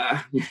thing.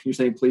 You're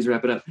saying please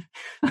wrap it up.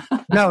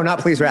 No, not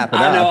please wrap it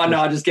up. I know.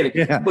 I'm just kidding.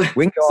 Yeah,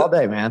 we can go all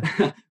day, man.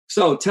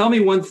 So tell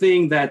me one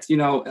thing that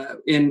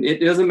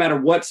it doesn't matter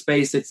what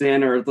space it's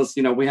in, or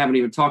we haven't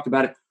even talked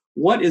about it.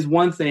 What is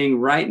one thing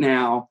right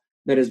now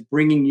that is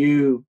bringing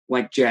you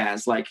like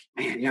jazz? Like,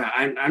 man, yeah,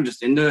 I'm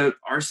just into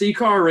RC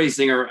car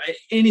racing or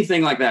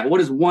anything like that.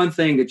 What is one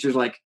thing that you're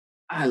like,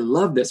 I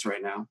love this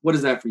right now? What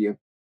is that for you?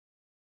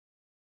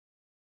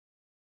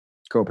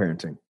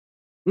 Co-parenting.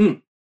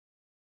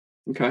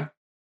 Okay.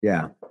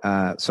 Yeah.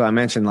 So I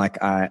mentioned,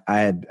 like, I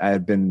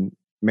had been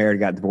married,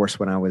 got divorced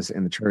when I was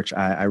in the church.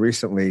 I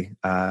recently,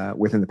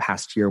 within the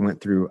past year,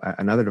 went through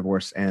another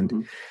divorce,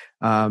 and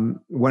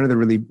one of the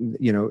really,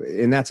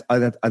 and that's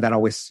that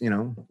always,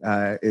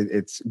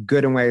 it's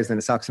good in ways and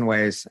it sucks in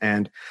ways.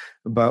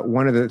 But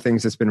one of the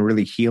things that's been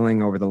really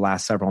healing over the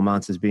last several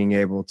months is being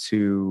able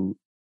to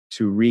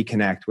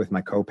reconnect with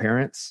my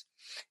co-parents,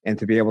 and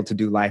to be able to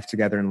do life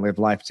together and live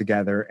life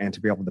together, and to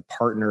be able to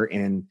partner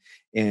in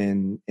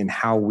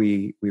how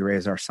we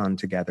raise our son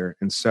together.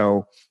 And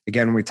so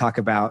again, when we talk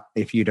about,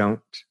 if you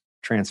don't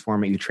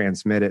transform it, you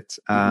transmit it.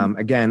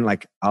 Again,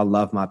 like, I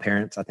love my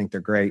parents. I think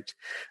they're great.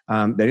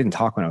 They didn't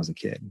talk when I was a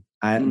kid.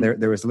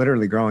 There was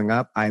literally, growing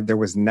up, there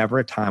was never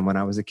a time when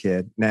I was a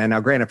kid. Now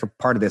granted, for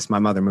part of this, my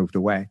mother moved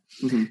away.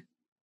 Mm-hmm.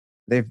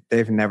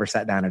 They've never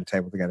sat down at a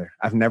table together.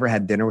 I've never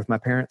had dinner with my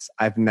parents.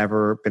 I've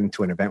never been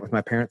to an event with my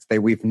parents.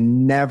 We've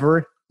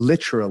never,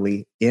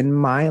 literally in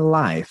my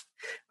life,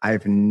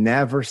 I've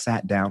never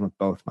sat down with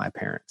both my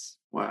parents.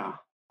 Wow.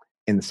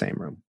 In the same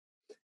room.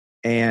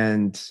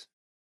 And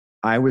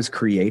I was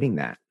creating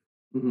that.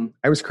 Mm-hmm.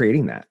 I was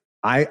creating that.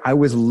 I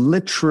was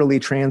literally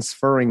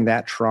transferring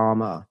that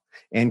trauma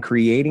and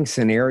creating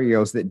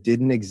scenarios that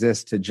didn't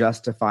exist to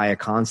justify a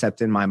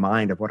concept in my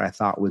mind of what I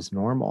thought was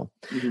normal.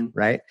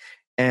 Right.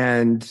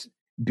 And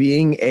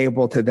being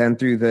able to then,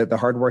 through the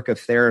hard work of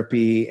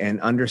therapy and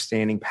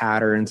understanding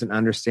patterns and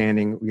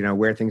understanding,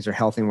 where things are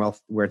healthy and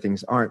where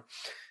things aren't,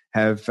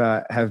 have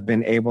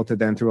been able to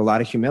then, through a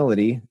lot of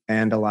humility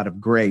and a lot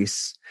of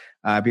grace,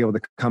 be able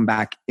to come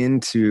back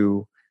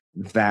into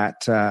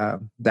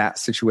that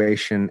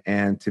situation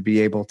and to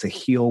be able to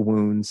heal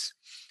wounds.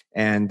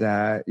 And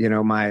I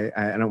don't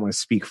want to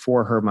speak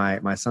for her.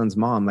 My son's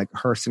mom, like,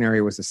 her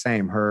scenario was the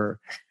same. Her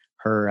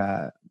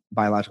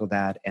biological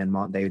dad and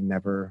mom, they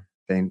never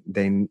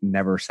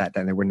sat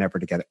down. They were never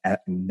together.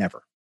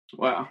 Never.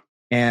 Wow.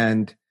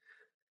 And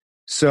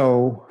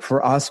so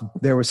for us,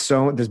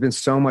 there's been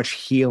so much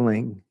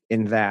healing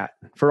in that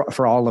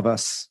for all of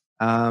us.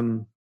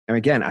 And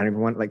again, I don't even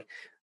want, like,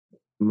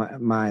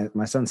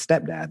 my son's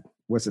stepdad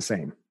was the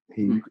same.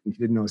 He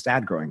didn't know his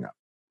dad growing up.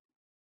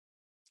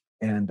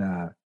 And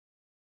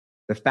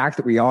the fact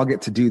that we all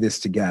get to do this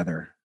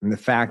together, and the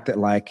fact that,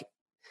 like,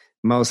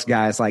 most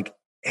guys, like,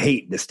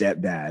 hate the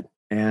stepdad,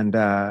 and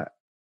I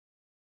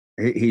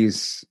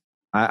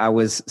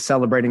was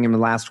celebrating him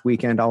last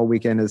weekend, all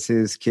weekend, as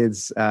his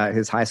kids,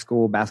 his high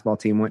school basketball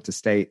team went to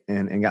state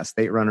and got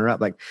state runner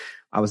up. Like,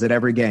 I was at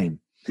every game.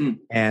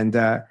 And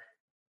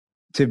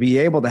to be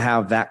able to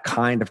have that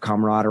kind of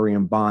camaraderie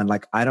and bond,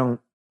 like,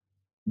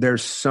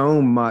 there's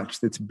so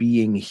much that's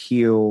being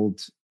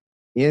healed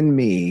in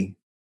me,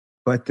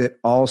 but that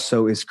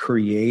also is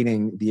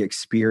creating the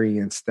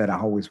experience that I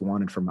always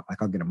wanted from,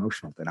 like, I'll get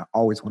emotional, that I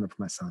always wanted for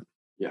my son.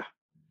 Yeah.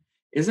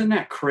 Isn't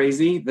that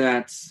crazy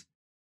that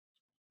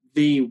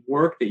the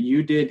work that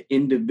you did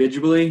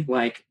individually,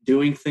 like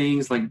doing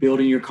things like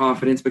building your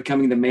confidence,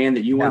 becoming the man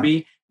that you want to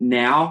be,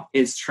 now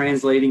is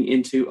translating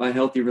into a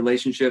healthy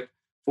relationship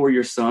for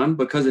your son?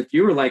 Because if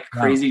you were, like,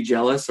 crazy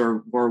jealous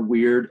or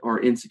weird or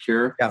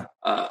insecure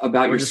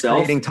about yourself,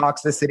 creating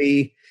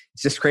toxicity.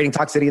 It's just creating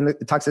toxicity in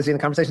the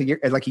conversation.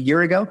 Like a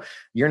year and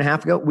a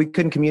half ago, we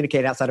couldn't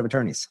communicate outside of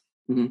attorneys.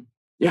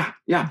 Yeah.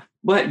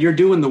 But you're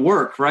doing the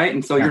work, right?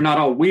 And so you're not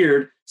all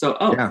weird.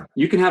 So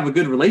you can have a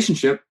good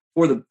relationship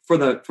to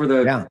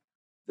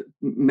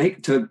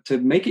make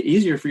it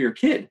easier for your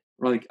kid,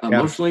 like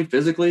emotionally,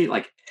 physically,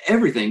 like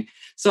everything.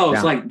 So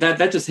it's like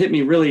that just hit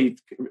me really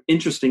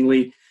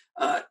interestingly.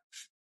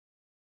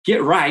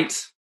 Get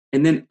right.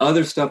 And then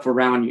other stuff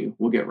around you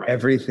will get right.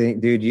 Everything,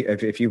 dude.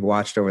 If you've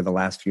watched over the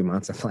last few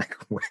months of like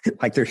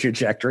the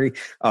trajectory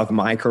of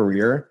my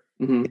career,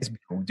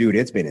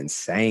 it's been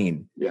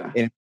insane. Yeah,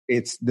 and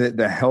it's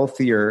the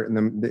healthier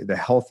the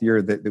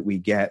healthier that we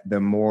get, the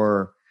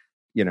more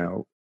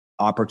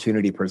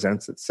opportunity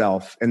presents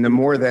itself, and the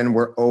more then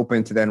we're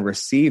open to then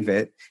receive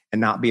it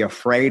and not be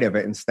afraid of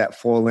it and step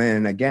full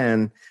in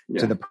again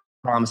to the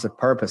promise of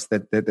purpose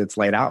that's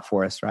laid out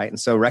for us, right? And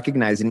so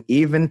recognizing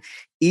even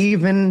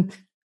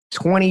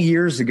 20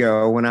 years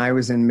ago when I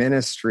was in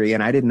ministry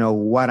and I didn't know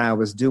what I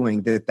was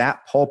doing,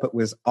 that pulpit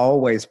was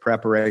always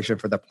preparation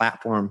for the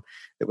platform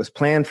that was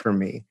planned for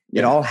me.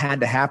 It all had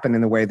to happen in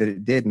the way that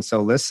it did. And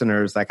so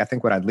listeners, like, I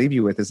think what I'd leave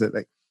you with is that,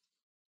 like,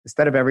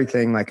 instead of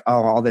everything like,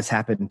 oh, all this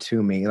happened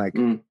to me, like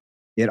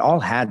it all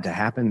had to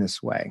happen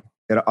this way.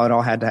 It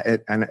all had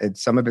to, and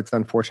some of it's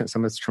unfortunate,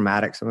 some of it's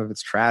traumatic, some of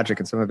it's tragic,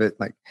 and some of it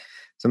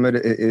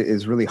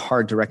is really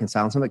hard to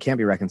reconcile. And some of it can't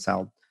be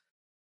reconciled,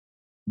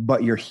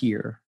 but you're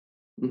here.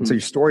 Mm-hmm. So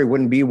your story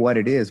wouldn't be what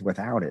it is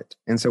without it.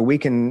 And so we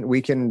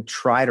can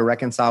try to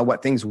reconcile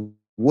what things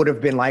would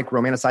have been like,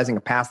 romanticizing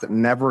a past that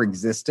never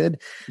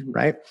existed,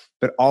 right?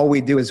 But all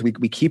we do is we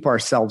keep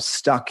ourselves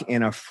stuck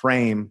in a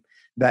frame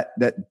that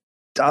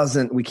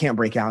we can't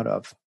break out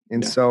of.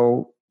 And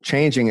so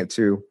changing it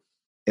to,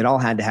 it all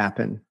had to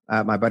happen.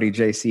 My buddy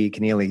JC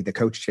Keneally, the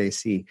coach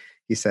JC,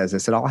 he says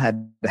this, it all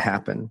had to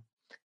happen.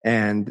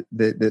 And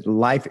that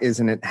life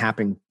isn't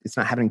happening. It's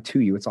not happening to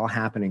you. It's all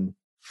happening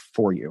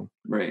for you.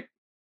 Right.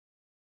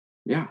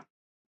 Yeah.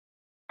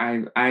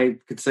 I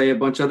could say a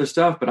bunch of other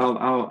stuff, but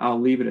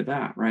I'll leave it at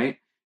that, right?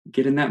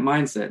 Get in that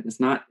mindset. It's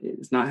not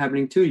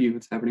happening to you.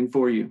 It's happening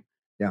for you.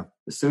 Yeah.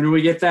 The sooner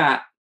we get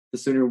that, the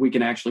sooner we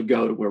can actually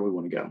go to where we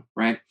want to go.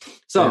 Right.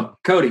 So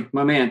Cody,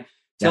 my man,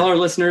 tell our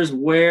listeners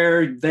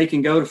where they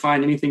can go to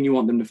find anything you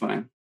want them to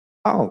find.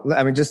 Oh,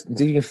 I mean,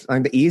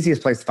 the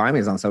easiest place to find me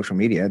is on social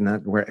media, and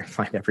that's where I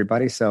find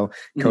everybody. So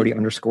Cody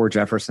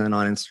 _Jefferson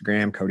on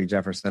Instagram, Cody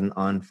Jefferson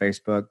on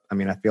Facebook. I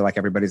mean, I feel like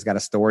everybody's got a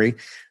story.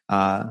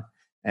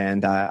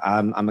 And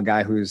I'm a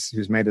guy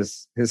who's made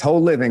his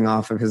whole living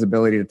off of his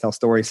ability to tell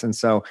stories. And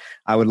so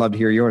I would love to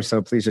hear yours.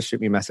 So please just shoot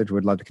me a message.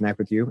 Would love to connect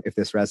with you if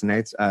this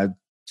resonates,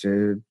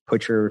 to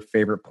put your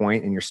favorite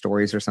point in your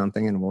stories or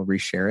something, and we'll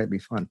reshare it. It'd be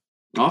fun.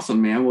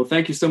 Awesome, man. Well,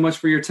 thank you so much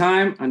for your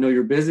time. I know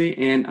you're busy,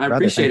 and I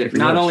appreciate it.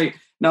 Not only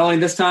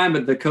this time,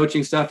 but the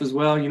coaching stuff as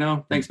well.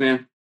 Thanks,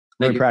 man.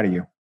 Really proud of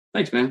you.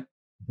 Thanks, man.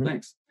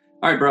 Thanks.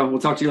 All right, bro. We'll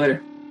talk to you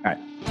later. All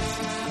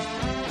right.